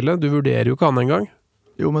norske spillet, du vurderer jo ikke han engang.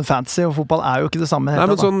 Jo, men fantasy og fotball jo ikke det samme. Nei,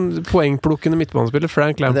 men sånn poengplukkende midtbanespiller,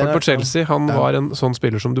 Frank Lampard på Chelsea, han var en sånn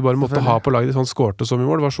spiller som du bare måtte ha på laget, han skårte så mye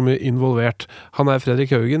mål, var så mye involvert. Han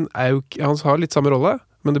Fredrik Haugen, han har litt samme rolle,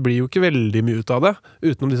 men det blir jo ikke veldig mye ut av det,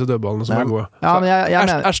 utenom disse dødballene som gode. Ja, men jeg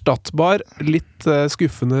mener... Erstattbar, litt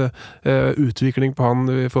skuffende utvikling på han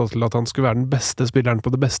i forhold til at han skulle være den beste spilleren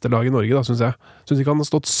på det beste laget i Norge, da, synes jeg. Synes ikke han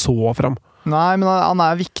har stått så fram. Nei, men han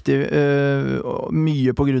viktig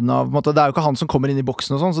mye på grunn av, på en måte, det jo ikke han som kommer inn i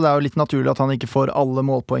boksen og sånn, så det jo litt naturlig at han ikke får alle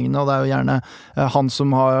målpoengene, og det jo gjerne han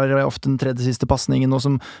som har ofte den tredje siste passningen, og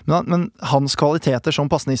som, men hans kvaliteter som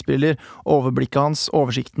passningsspiller, overblikket hans,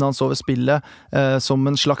 oversikten hans over spillet, som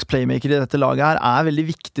en slags playmaker i dette laget her, veldig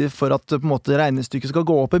viktig for at på en måte regnestykket skal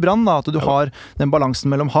gå opp i Brann, da, at du har den balansen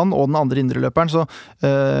mellom han og den andre indreløperen, så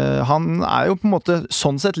han jo på en måte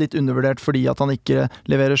sånn sett litt undervurdert fordi at han ikke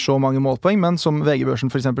leverer så mange målpoeng, men som VG-børsen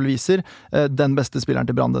for eksempel viser, den beste spilleren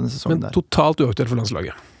til Brann denne sesongen. Men totalt uaktuelt for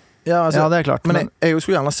landslaget. Ja, altså, ja, det klart. Men jeg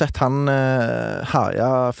skulle gjerne sett han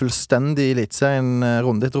herja fullstendig i elitserien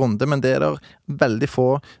runde etter runde, men det der veldig få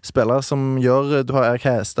spillere som gjør. Du har Erik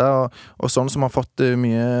Hestad og sånn som har fått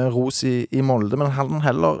mye ros i Molde, men han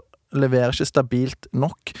heller leverer ikke stabilt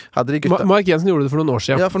nok. Hadde de gutta... Mark Jensen gjorde det for noen år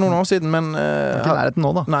siden. Ja, for noen år siden, men... ikke nærheten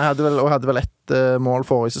nå, da. Nei, hadde vel ett mål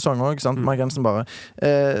forrige sesong også, ikke sant? Mark Jensen bare.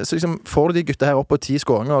 Så liksom, får du de gutta her opp på 10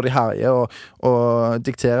 skåringer, og de herjer og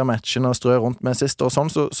dikterer matchen og strør rundt med sist og sånn,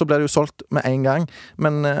 så blir det jo solgt med en gang.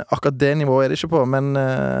 Men akkurat det nivået det ikke på, men...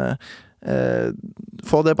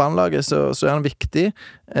 for det brannlaget så han viktig,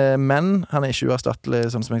 men han ikke uerstattelig,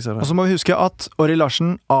 sånn som jeg ser det. Og så må vi huske at Orri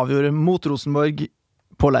Larsen avgjorde mot Rosenborg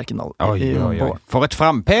på Lerkendal. Oi. For et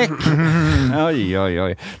frampek! Oi.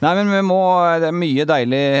 Nei, men det mye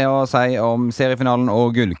deilig å si om seriefinalen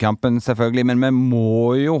og gullkampen selvfølgelig, men vi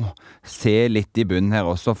må jo se litt i bunnen her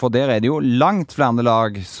også, for der det jo langt flere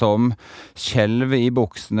lag som skjelver i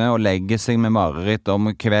buksene og legger seg med mareritt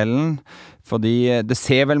om kvelden. Fordi det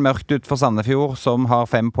ser vel mørkt ut for Sandefjord, som har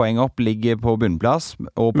 5 poeng opp, ligger på bunnplass.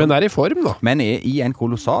 Men i form, da. Men i en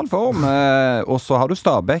kolossal form. Og så har du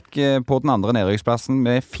Stabæk på den andre nedrykksplassen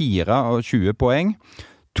med 24 poeng.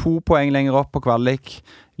 2 poeng lenger opp på kvalik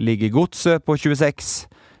ligger Godset på 26.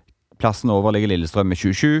 Plassen over ligger Lillestrøm med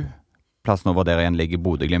 27. Plassen over der igjen ligger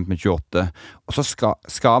Bodø/Glimt med 28. Og så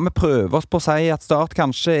skal vi prøve oss på å si at Start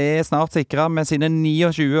kanskje snart sikret med sine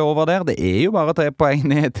 29 over der. Det jo bare 3 poeng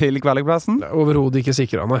ned til kvalikplassen. Overhodet ikke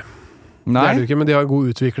sikret, nei. Det det jo ikke, men de har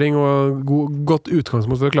god utvikling og godt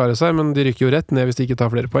utgangspunkt for å klare seg, men de rykker jo rett ned hvis de ikke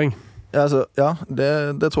tar flere poeng. Ja, altså,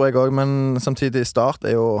 det tror jeg også, men samtidig Start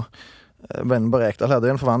jo... Venneborg Ekdal hadde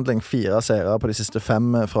jo en forvandling, 4 seire på de siste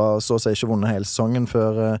 5 fra så å si ikke vunnet hele sesongen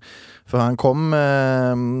før han kom.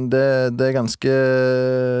 Det ganske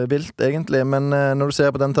vilt egentlig, men når du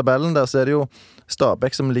ser på den tabellen der, så det jo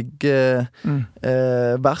Stabæk som ligger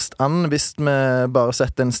verst an. Hvis vi bare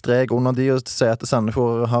setter en strek under de og sier at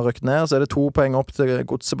Sandefjord har rykt ned, så det 2 poeng opp til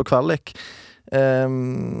Godset på kvalik.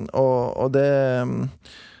 Og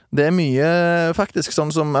det mye faktisk sånn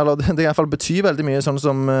som, eller det I hvert fall betyr veldig mye sånn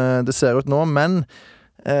som det ser ut nå, men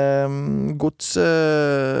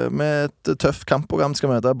Godset med et tøft kampprogram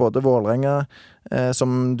skal møte både Vålerenga,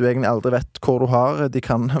 som du egentlig aldri vet hvor du har. De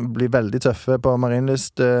kan bli veldig tøffe på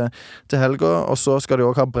Marienlyst til helga, og så skal de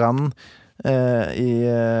også ha Brann i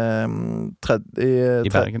den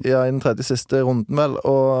tredje siste runden vel,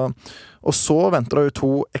 og så venter det jo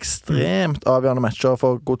 2 ekstremt avgjørende matcher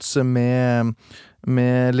for Godset med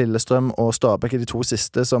Lillestrøm og Stabæk i de 2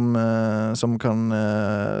 siste som kan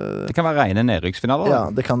Det kan være rene nedrykksfinaler. Ja,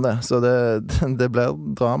 det kan det. Så det blir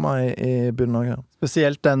drama i bunnen også her.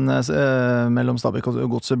 Spesielt den mellom Stabæk og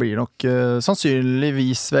Godset blir nok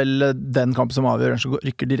sannsynligvis vel den kampen som avgjør hvem som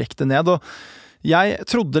rykker direkte ned, og jeg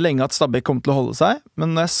trodde lenge at Stabæk kom til å holde seg,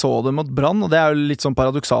 men når jeg så det mot Brann, og det er jo litt sånn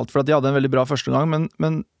paradoksalt, for at de hadde en veldig bra første gang,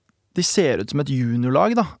 men de ser ut som et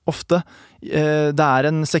juniorlag da, ofte. Det er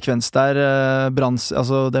en sekvens der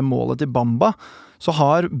altså det målet til Bamba, så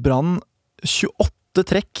har Brann 28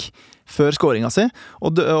 trekk før skåringa si,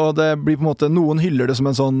 og det blir på en måte, noen hyller det som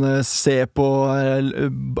en sånn se på,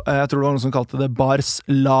 jeg tror det var noen som kalte det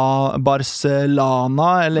Barcelona,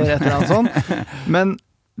 eller et eller annet sånt, men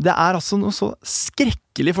det er altså noe så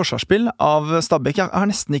skrekkelig forsvarsspill av Stabæk. Jeg har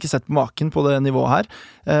nesten ikke sett på maken på det nivået her.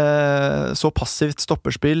 Så passivt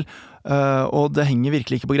stopperspill, og det henger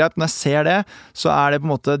virkelig ikke på greip. Når jeg ser det, så er det på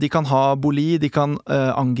en måte, de kan ha boli, de kan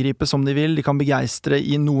angripe som de vil, de kan begeistre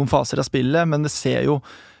i noen faser av spillet, men det ser jo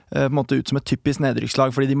på en måte ut som et typisk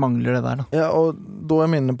nedrykkslag, fordi de mangler det der da. Ja, og da er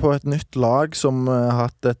vi inne på et nytt lag som har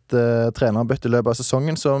hatt et trenerbytte i løpet av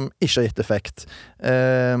sesongen som ikke har gitt effekt.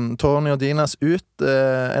 Tony Odinas ut,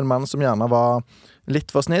 en mann som gjerne var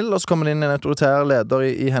litt for snill, og så kommer det inn en autoritær leder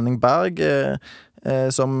i Henning Berg,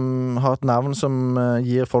 som har et navn som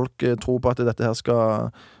gir folk tro på at dette her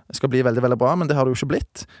skal bli veldig, veldig bra, men det har det jo ikke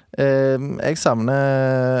blitt. Jeg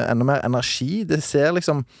savner enda mer energi. Det ser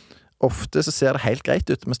liksom ofte så ser det helt greit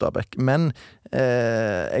ut med Stabæk, men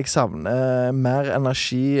jeg savner mer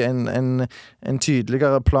energi, en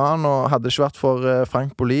tydeligere plan, og hadde det ikke vært for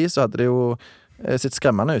Frank Boli, så hadde det jo sett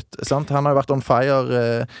skremmende ut, sant? Han har jo vært on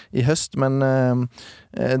fire i høst, men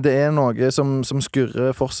det er noe som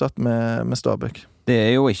skurrer fortsatt med Stabæk. Det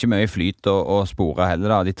er jo ikke mye flyt å spore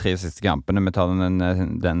heller da. De 3 siste kampene, vi tar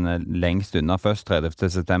den lengst unna først, 30.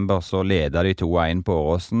 september, så leder de 2-1 på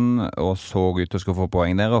Åråsen, og så ut til å skulle få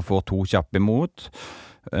poeng der, og får 2 kjappe imot,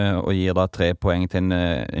 og gir da 3 poeng til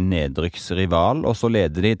en nedrykksrival, og så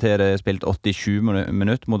leder de til det spilt 87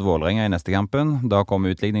 minutter mot Vålerenga i neste kampen. Da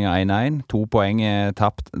kommer utligningen 1-1, 2 poeng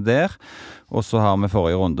tapt der, og så har vi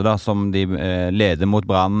forrige runde da, som de leder mot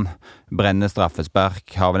Brann, brenner straffespark,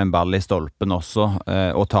 har vel en ball i stolpen også,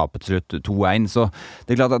 og taper til slutt 2-1, så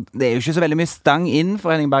det er klart at det er jo ikke så veldig mye stang inn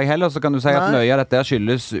for Henning Berg heller, så kan du si at mye av dette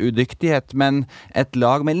skyldes udyktighet, men et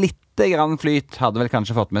lag med litt grann flyt hadde vel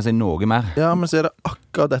kanskje fått med seg noe mer. Ja, men så er det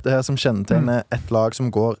akkurat dette her som kjennetegner et lag som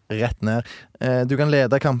går rett ned. Du kan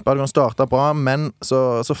lede kamper, du kan starte bra, men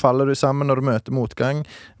så faller du sammen når du møter motgang.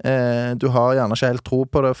 Du har gjerne ikke helt tro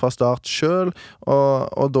på det fra start selv,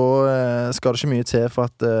 og da skal det ikke mye til for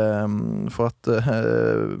at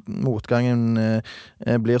motgangen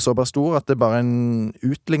blir såpass stor at det bare en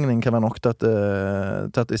utligning kan være nok til at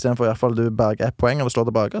i stedet for i hvert fall du berger 1 poeng eller slår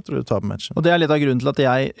tilbake at du tar på matchen. Og det er litt av grunnen til at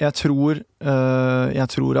jeg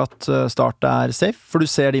tror at Start er safe, for du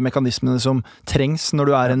ser de mekanismene som trengs når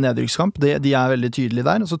du er en nedrykkskamp. De er veldig tydelige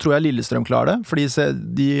der, og så tror jeg Lillestrøm klarer det, fordi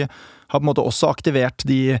de har på en måte også aktivert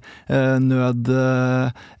de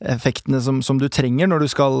nødeffektene som du trenger når du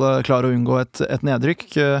skal klare å unngå et nedrykk.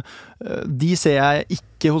 De ser jeg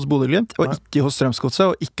ikke hos Bodø/Glimt, og ikke hos Strømsgodset,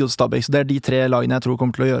 og ikke hos Stabæk. Så det er de 3 lagene jeg tror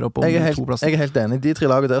kommer til å gjøre opp om 2 plasser. Jeg er helt enig. De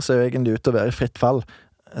 3 lagene der ser jo egentlig ut til å være i fritt fall.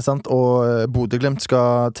 Sant? Og Bodø/Glimt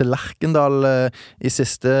skal til Lerkendal i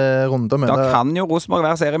siste runde. Da kan jo Rosenborg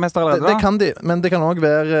være seriemester allerede, da. Det kan de, men det kan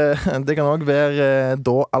også være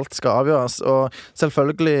da alt skal avgjøres. Og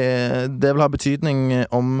selvfølgelig, det vil ha betydning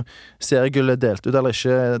om seriegullet er delt ut eller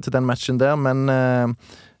ikke til den matchen der, men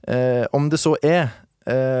om det så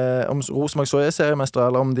om Rosenborg så er seriemester,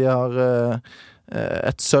 eller om de har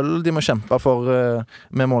et sølv de må kjempe for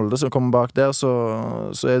med Molde som kommer bak der, så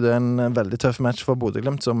er det en veldig tøff match for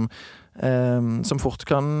Bodø/Glimt som fort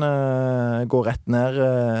kan gå rett ned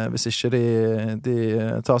hvis ikke de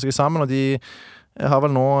tar seg sammen, og de har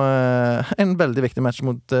vel nå en veldig viktig match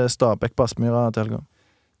mot Stabæk på Aspmyra til helga.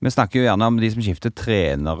 Vi snakker jo gjerne om de som skifter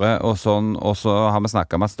trenere og sånn, og så har vi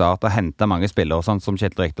snakket om at Start har hentet mange spillere og sånt som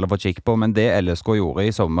Kjetil Rekdal har fått kikk på, men det LSK gjorde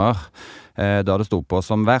i sommer, da det stod på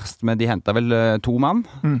som verst, men de hentet vel 2 mann,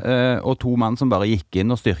 og 2 mann som bare gikk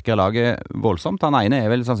inn og styrket laget voldsomt. Han ene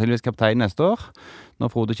vel sannsynligvis kaptein neste år, når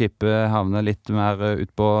Frode Kippe havner litt mer ut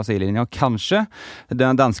på sidelinja, kanskje.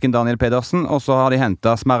 Den dansken Daniel Pedersen, og så har de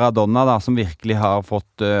hentet Maradona da, som virkelig har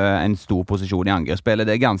fått en stor posisjon i angrepsspillet.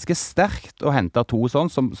 Det ganske sterkt å hente 2 sånn,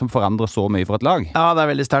 som forandrer så mye for et lag. Ja, det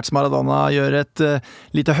veldig sterkt. Maradona gjør et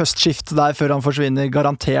lite høstskift der før han forsvinner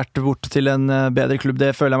garantert bort til en bedre klubb.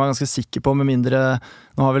 Det føler jeg meg ganske sikker på, med mindre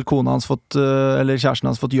nå har vel kona hans fått, eller kjæresten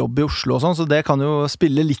hans fått jobb i Oslo og sånn, så det kan jo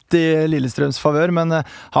spille litt i Lillestrøms favør, men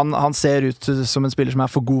han ser ut som en spiller som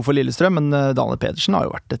er for god for Lillestrøm, men Daniel Pedersen har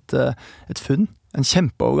jo vært et funn. En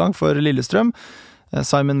kjempeovergang for Lillestrøm.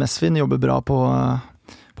 Simon Mesfin jobber bra på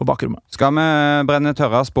bakrommet. Skal vi brenne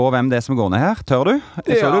tørre spå hvem det er som går ned her? Tør du?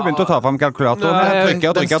 Jeg så du begynte å ta frem kalkulatoren.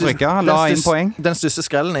 Trykke. La inn poeng. Den største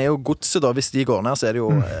skrellen er jo Godset da. Hvis de går ned, så er det jo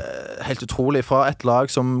helt utrolig. Fra et lag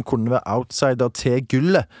som kunne være outsider til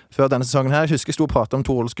gullet før denne sesongen her. Jeg husker jeg sto og pratet om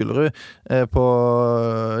Torol Skullerud på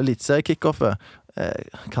elitserie-kickoffet.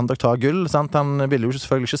 Kan dere ta gull? Sant? Han ville jo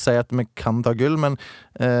selvfølgelig ikke si at vi kan ta gull, men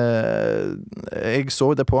jeg så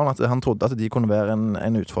det på han at han trodde at de kunne være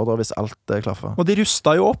en utfordrer hvis alt klaffer. Og de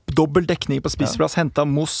rustet jo opp, dobbelt dekning på spissplass, hentet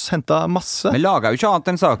Moss, hentet masse. Vi laget jo ikke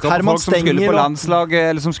annet enn saker for folk som skulle på landslag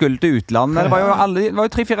eller som skulle til utlandet. Det var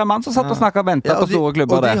jo 3-4 mann som satt og snakket og ventet på store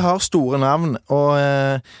klubber. Og de har store navn, og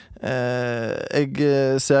jeg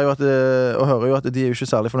ser jo og hører jo at de er jo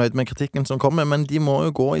ikke særlig fornøyd med kritikken som kommer, men de må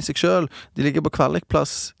jo gå i seg selv. De ligger på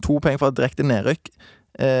kvalikplass, 2 poeng fra direkte nedrykk,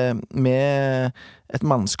 med et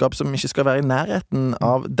mannskap som ikke skal være i nærheten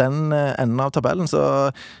av den enden av tabellen,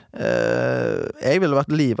 så jeg ville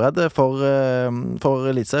vært livredde for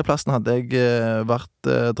elitserieplassen hadde jeg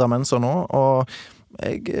vært drammenser nå, og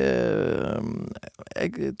jeg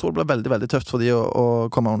tror det blir veldig, veldig tøft for de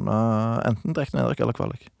å komme unna enten direkte nedrykk eller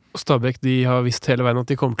kvalik. Stabæk, de har visst hele veien at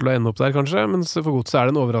de kommer til å ende opp der, kanskje, men for Godset er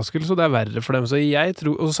det en overraskelse, og det er verre for dem. Så jeg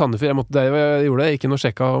tror, og Sandefjord, jeg gjorde det, ikke noe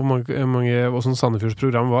sjekka hvordan Sandefjords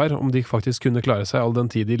program var, om de faktisk kunne klare seg all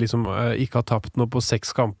den tid de liksom ikke har tapt noe på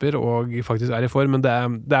 6 kamper, og faktisk er i form, men det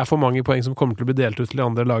er for mange poeng som kommer til å bli delt ut til de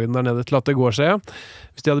andre lagene der nede til at det går seg.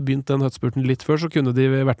 Hvis de hadde begynt den høstspurten litt før, så kunne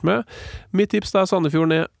de vært med. Mitt tips er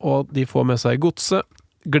Sandefjord ned, og de får med seg Godset,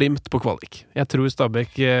 Glimt på kvalik. Jeg tror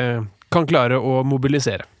Stabæk kan klare å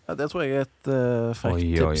mobilisere. Ja, det tror jeg er et frekt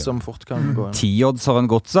tips som fort kan gå inn. 10-oddseren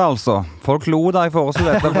Godset, altså. Folk lo da jeg foreslo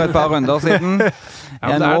dette for et par runder siden.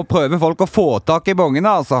 Nå prøver folk å få tak i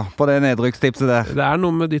bongene, altså, på det nedrykkstipset der. Det er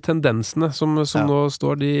noe med de tendensene som nå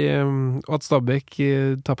står og at Stabæk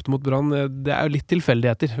tappte mot Brann, det er jo litt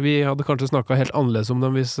tilfeldigheter. Vi hadde kanskje snakket helt annerledes om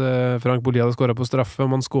dem hvis Frank Bolli hadde skåret på straffe,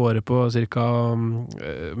 og man skårer på cirka,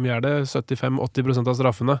 mye er det, 75-80% av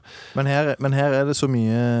straffene. Men her er det så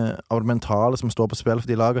mye av det mentale som står på spill for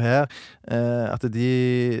de lager her, at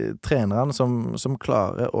de trenerne som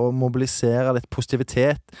klarer å mobilisere litt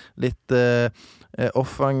positivitet, litt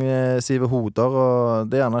offensive hoder, og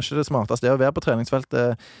det er gjerne ikke det smarteste. Det er å være på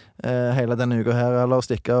treningsfeltet hele denne uka her, eller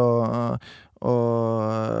stikke og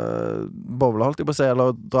bowle, holdt jeg på å si,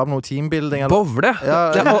 eller dra på noe teambuilding. Bowle?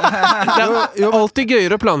 Ja, det er alltid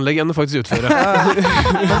gøyere å planlegge enn å faktisk utføre.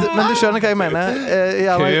 Men du skjønner hva jeg mener.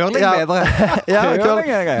 Curling bedre.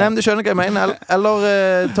 Nei, men du skjønner hva jeg mener.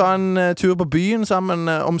 Eller ta en tur på byen sammen,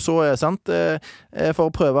 om så er sant, for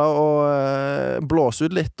å prøve å blåse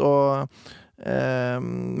ut litt, og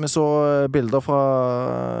vi så bilder fra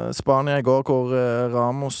Spania i går hvor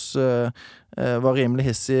Ramos var rimelig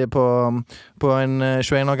hissig på en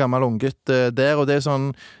 21 år gammel unggutt der, og det er sånn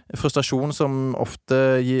frustrasjon som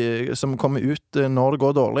ofte som kommer ut når det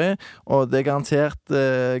går dårlig, og det er garantert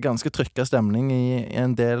ganske trykket stemning i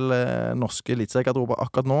en del norske elitseriegarderober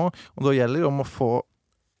akkurat nå, og da gjelder det om å få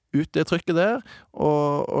ut det trykket der,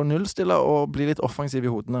 og nullstille og bli litt offensiv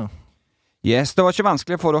i hodene. Yes, det var ikke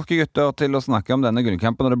vanskelig å få dere gutter til å snakke om denne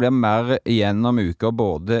gullkampen, og det blir mer gjennom uker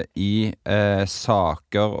både i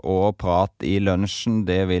saker og prat i lunsjen,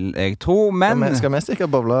 det vil jeg tro, men... Skal vi stikke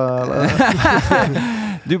bowle, eller?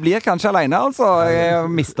 Du blir kanskje alene, altså. Jeg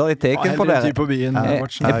mister i teken på dere.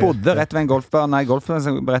 Jeg bodde rett ved en golfbane,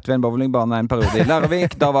 rett ved en bowlingbane en periode i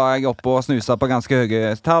Larvik. Da var jeg oppe og snusa på ganske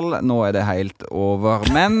høye tall. Nå er det helt over.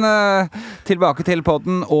 Men tilbake til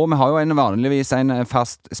podden, og vi har jo vanligvis en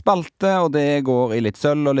fast spalte, og det går i litt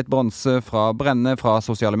sølv og litt bronse fra Brenne fra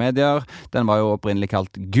sosiale medier. Den var jo opprinnelig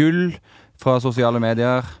kalt Gull fra sosiale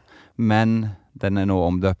medier, men Den nå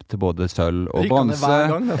omdøpt til både sølv og Rykker ned bronse. hver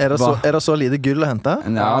gang, da. Er det så lite gull å hente?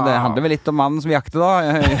 Ja, det handler vel litt om mannen som jakter da,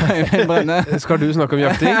 Brenne. Skal du snakke om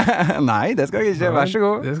jakting? Nei, det skal jeg ikke. Vær så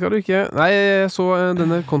god. Det skal du ikke. Nei, jeg så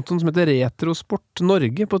denne kontoen som heter Retrosport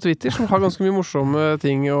Norge på Twitter, som har ganske mye morsomme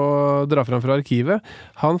ting å dra fram fra arkivet.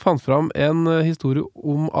 Han fant fram en historie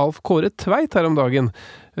om Alf Kåre Tveit her om dagen.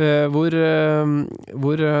 Hvor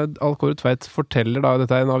Alf Kåre Tveit forteller da,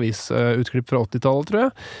 dette er en avisutklipp fra 80-tallet, tror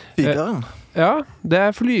jeg. Fygaren. Ja, det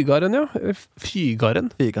er Flygaren, ja. Fygaren.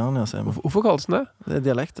 Fygaren, ja, sier man. Hvorfor kalles den det? Det er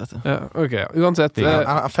dialekt, vet du. Ja, ok. Uansett.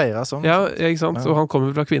 Han feirer sånn. Ja, ikke sant? Og han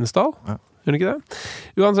kommer fra Kvinesdal. Ja. Gjør han ikke det?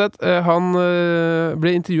 Uansett, han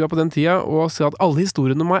ble intervjuet på den tida og sa at alle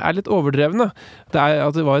historiene om meg er litt overdrevne.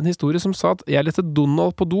 Det var en historie som sa at jeg leste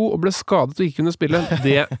Donald på do og ble skadet og ikke kunne spille.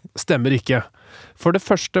 Det stemmer ikke. For det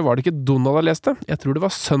første var det ikke Donald jeg leste. Jeg tror det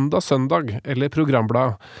var Søndag, eller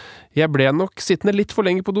Programbladet. Jeg ble nok sittende litt for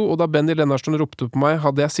lenge på do, og da Benny Lennartsen ropte på meg,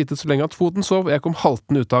 hadde jeg sittet så lenge at foten sov, og jeg kom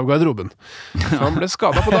halten ut av garderoben. Så han ble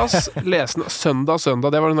skadet på dass, lesende Søndag.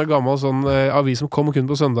 Det var denne gammel sånn avis som kom kun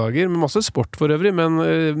på søndager, med masse sport for øvrig, men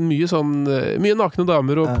mye nakne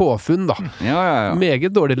damer og påfunn, da. Ja.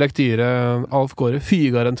 Meget dårlig lektyre Alf Kåre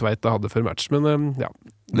Fygaren Tveit hadde før match, men ja.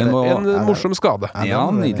 En morsom skade. Ja,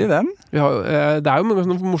 nydelig den. Det er jo mange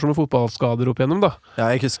sånne morsomme fotballskader opp igjennom, da. Ja,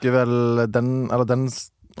 jeg husker vel den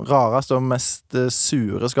rareste og mest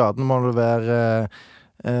sure skaden må det være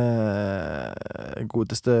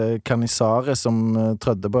godeste Canizares som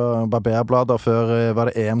trødde på barberblader før var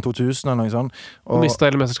det EM 2000 eller noe sånt. Og mistet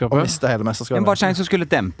hele mesterskapet. Men bare ikke en som skulle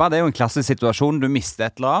dempe. Det er jo en klassisk situasjon. Du mister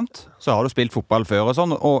et eller annet, så har du spilt fotball før og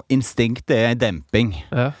sånn, og instinktet er demping.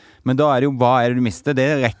 Ja. Men da er det jo, hva er det du mister? Det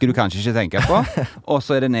rekker du kanskje ikke tenke på. Og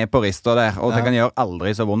så er det ned på rister der. Og det kan gjøre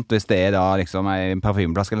aldri så vondt hvis det er da liksom en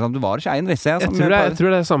parfymeflaske eller sånt. Du var det ikke en av disse her? Jeg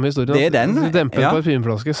tror det er samme historie. Det er den? Du demper en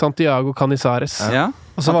parfymeflaske. Santiago Canizares. Ja.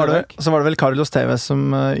 Og så var det vel Carlos Tevez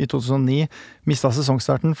som i 2009 mistet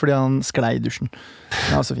sesongstarten fordi han sklei i dusjen.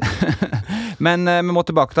 Det var så fint. Men vi må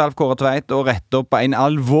tilbake til Alf Kåre Tveit og rette opp en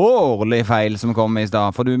alvorlig feil som kom i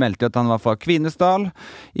sted. For du meldte at han var fra Kvinesdal.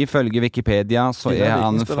 Ifølge Wikipedia så er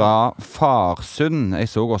han fra Farsund.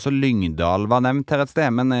 Jeg så også Lyngdal var nevnt her et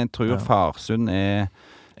sted, men jeg tror Farsund er...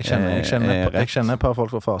 Jeg kjenner et par folk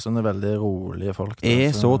fra Farsund, er veldig rolige folk. Det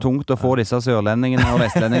er så tungt å få disse sørlendingene og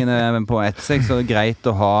vestlendingene på ett seg, så det er greit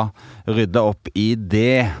å ha rydda opp i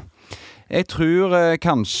det. Jeg tror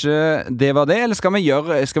kanskje det var det, eller skal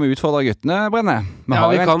vi utfordre guttene, Brenne? Vi har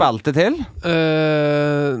jo en spalte til.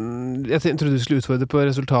 Jeg trodde du skulle utfordre på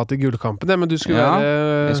resultatet i gullkampen, men du skulle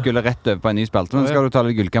Jeg skulle rett over på en ny spalte, men skal du ta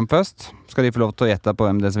litt gullkamp først? Skal de få lov til å gjette på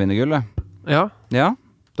hvem det som vinner gullet? Ja.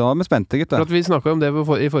 Da er vi spente, gutter. For at vi snakket om det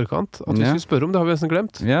i forkant, at vi skulle spørre om det, har vi nesten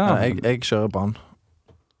glemt. Jeg kjører Brann.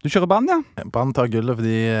 Du kjører Brann, ja? Brann tar gullet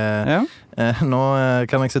fordi nå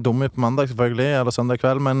kan jeg se dum ut på mandag selvfølgelig, eller søndag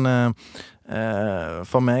kveld, men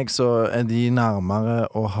for meg så er de nærmere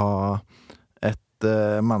å ha et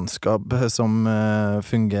mannskap som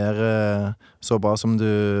fungerer så bra som du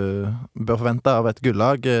bør forvente av et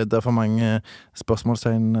gullag. Det er for mange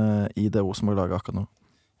spørsmålstegn i det Rosenborg-laget akkurat nå.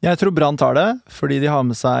 Jeg tror Brann tar det, fordi de har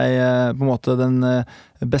med seg på en måte den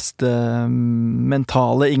beste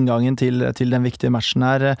mentale inngangen til den viktige matchen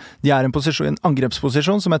her. De er i en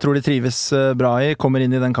angrepsposisjon som jeg tror de trives bra i, kommer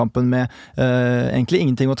inn i den kampen med egentlig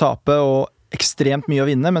ingenting å tape og ekstremt mye å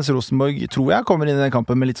vinne, mens Rosenborg tror jeg kommer inn i den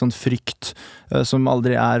kampen med litt sånn frykt som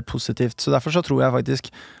aldri er positivt. Så derfor så tror jeg faktisk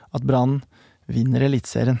at Brann vinner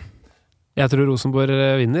Eliteserien. Jeg tror Rosenborg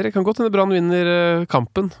vinner. Det kan godt hende Brann vinner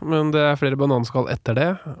kampen, men det er flere bananskall etter det,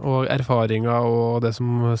 og erfaringa og det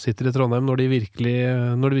som sitter i Trondheim når det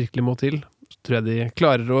virkelig må til, tror jeg de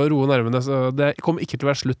klarer å roe nervene, så det kommer ikke til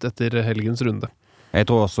å være slutt etter helgens runde. Jeg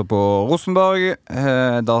tror også på Rosenborg,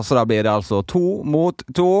 så da blir det altså 2 mot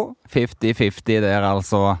 2, 50-50, det er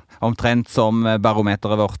altså omtrent som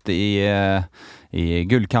barometeret vårt i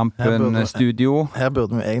Gullkampen-studio. Her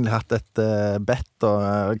burde vi egentlig hatt et bett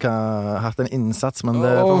og hatt en innsats, men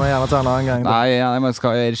det får vi gjerne ta en annen gang. Nei, er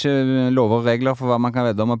det ikke lover og regler for hva man kan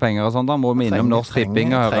vedde om og penger og sånt? Da må vi innom Norsk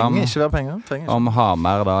Tipping og høre om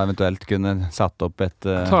Hamar da eventuelt kunne satt opp et...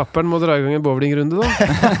 Taperen må dra i gang en bowlingrunde da.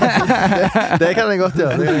 Det kan jeg godt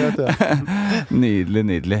gjøre.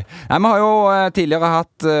 Nydelig. Nei, vi har jo tidligere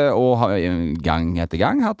hatt, og gang etter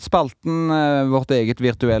gang, hatt spalten vårt eget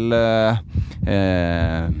virtuelle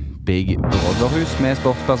Big Brother-hus med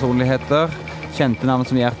sportspersonligheter. Kjente navn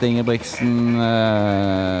som Gjert Ingebrigtsen,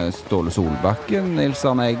 Ståle Solbakken, Nils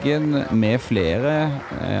Arne Eggen, med flere.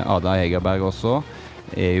 Ada Hegerberg også.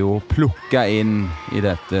 jo plukket inn I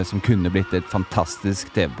dette som kunne blitt et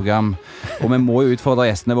fantastisk TV-program. Og vi må jo utfordre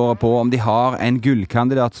gjestene våre på om de har en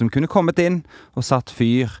gullkandidat som kunne kommet inn og satt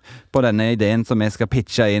fyr på denne ideen som vi skal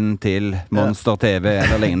pitche inn til Monster TV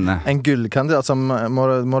eller lignende. En gullkandidat som må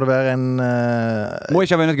det være en Må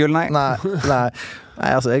ikke ha vunnet gull, nei.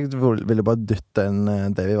 Nei, altså jeg ville bare dytte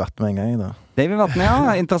en Davy Vatne med en gang da. Davy Vatne,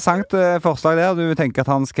 ja. Interessant forslag der. Du tenker at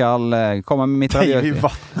han skal komme med mitt radio. Davy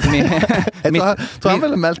Vatne. Jeg tror han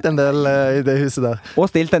ville meldt en del I det huset der. Og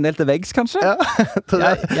stilt en del til veggs, kanskje? Ja,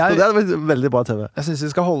 det hadde vært veldig bra TV. Jeg synes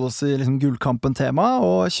vi skal holde oss I liksom gullkampen-tema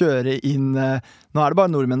og kjøre inn nå det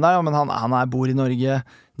bare nordmenn der, men han bor I Norge,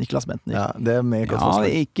 Niklas Bentner. Ja, det meget godt forslag.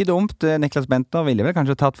 Ja, ikke dumt. Niklas Bentner ville vel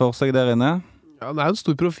kanskje tatt for seg der inne. Ja, det jo en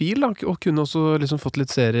stor profil, da, og kunne også liksom fått litt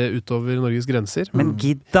serie utover Norges grenser. Men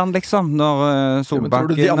gidder han liksom, når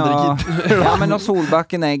Solbakken når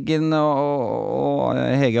Solbakken, Eggen og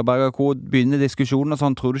Hegerberg og Co. begynner diskusjonen og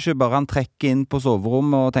sånn, tror du ikke bare han trekker inn på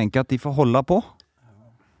soverommet og tenker at de får holde på?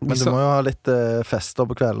 Men du må jo ha litt fester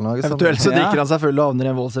på kvelden også, eventuelt så drikker han seg full og havner I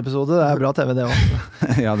en voldsepisode. Det bra TV det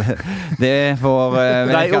også. Ja, det får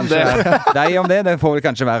Deg om det. Deg om det får vel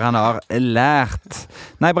kanskje være han har lært.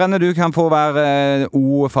 Nei, Brenne, du kan få være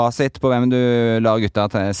fasit på hvem du lar gutta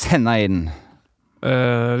sende inn.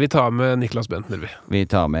 Vi tar med Niklas Bentner, Vi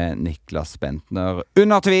tar med Niklas Bentner.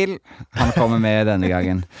 Under tvil, han kommer med denne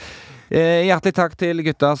gangen. Hjertelig takk til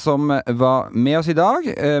gutta som var med oss I dag.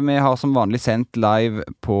 Vi har som vanlig sendt live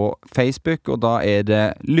på Facebook, og da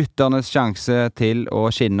det lytternes sjanse til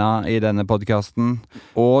å skinne I denne podcasten.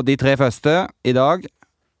 Og de 3 første I dag,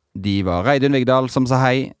 de var Reidun Vigdal som sa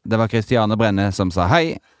hei, det var Kristiane Brenne som sa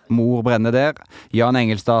hei, mor Brenne der, Jan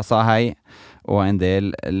Engelstad sa hei, og en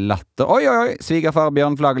del latter. Oi, svigerfar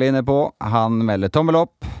Bjørn Flagelin på, han melder tommel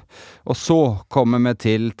opp. Og så kommer vi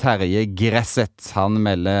til Terje Gresset. Han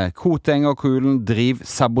melder Koteng og Kulen driv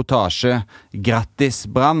sabotasje, grattis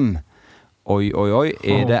brann. Oi,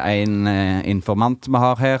 det en informant vi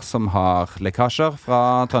har her som har lekkasjer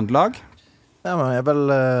fra Trøndelag? Ja, men jeg vel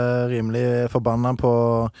rimelig forbannet på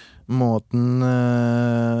måten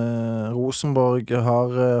Rosenborg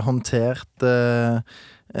har håndtert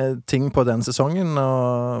ting på denne sesongen,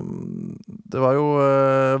 og det var jo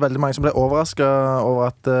veldig mange som ble overrasket over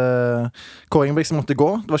at Kåre Ingebrigtsen måtte gå.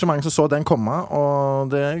 Det var ikke mange som så den komme, og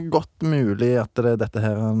det godt mulig at dette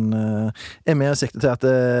her med å sikte til at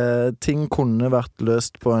ting kunne vært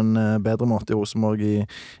løst på en bedre måte I Rosenborg I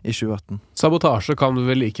 2018. Sabotasje kan du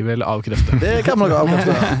vel likevel avkrefte? Det kan man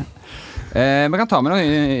avkrefte, ja. Vi kan ta med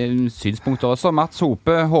noen synspunkter også. Mats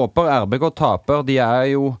Hope håper RBK taper. De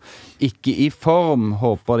jo ikke I form.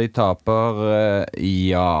 Håper de taper,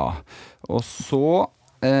 ja. Og så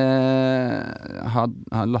har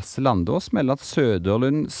Lasse Landås meldt at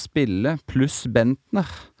Søderlund spiller pluss Bentner.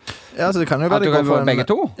 Ja, altså det kan jo være at du kan få begge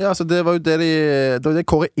to? Ja, altså det var jo det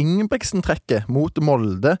Kåre Ingebrigtsen trekker mot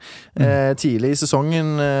Molde tidlig I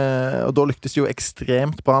sesongen, og da lyktes de jo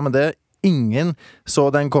ekstremt bra med det. Ingen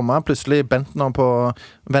så den komme. Plutselig Bentner på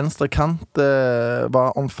venstre kant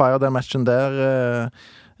var on fire den matchen der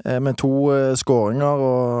med 2 skåringer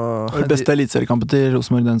og det beste elitseriekampen til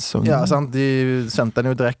Rosenborg den sesongen. Ja, sant. De sendte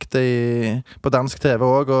den jo direkte på dansk TV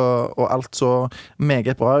også, og alt så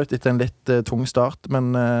meget bra ut etter en litt tung start,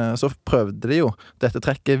 men så prøvde de jo dette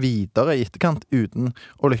trekket videre I etterkant uten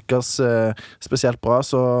å lykkes spesielt bra,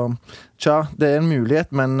 så tja, det en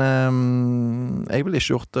mulighet, men jeg ville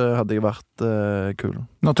ikke gjort det hadde jeg vært kul.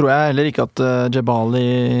 Nå tror jeg heller ikke at Djebali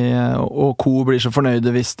og Co blir så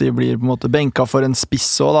fornøyde hvis de blir på en måte benka for en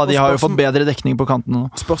spiss også, da. De har jo fått bedre dekning på kanten nå.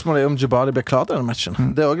 Spørsmålet om Djebali blir klar til denne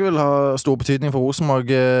matchen. Det også vil ha stor betydning for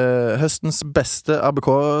Rosenborg. Høstens beste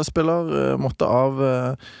RBK-spiller måtte av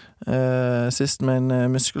sist med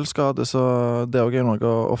en muskelskade, så det også noe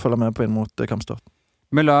å følge med på inn mot kampstart.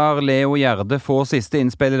 Vi lar Leo Gjerde få siste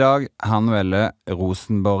innspill I dag. Han velger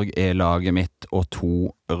Rosenborg laget mitt og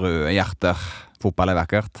 2 røde hjerter. Fotball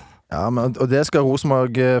vakkert. Ja, og det skal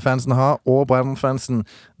Rosenborg-fansen ha, og Brann-fansen.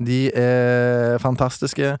 De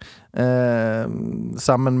fantastiske.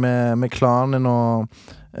 Sammen med klanen og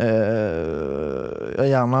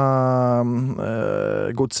gjerne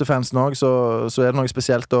godsefansen også, så det noe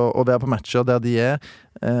spesielt å være på matcher der de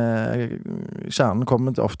kjernen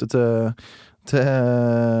kommer ofte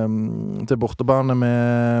til bortebane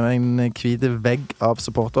med en hvite vegg av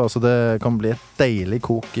supportere, så det kan bli et deilig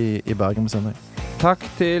kok I Bergen med søndag. Takk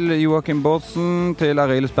til Joakim Bårdsen, til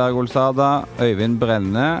Arild Spergolsada, Øyvind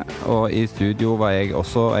Brenne, og I studio var jeg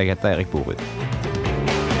også. Jeg heter Erik Borud.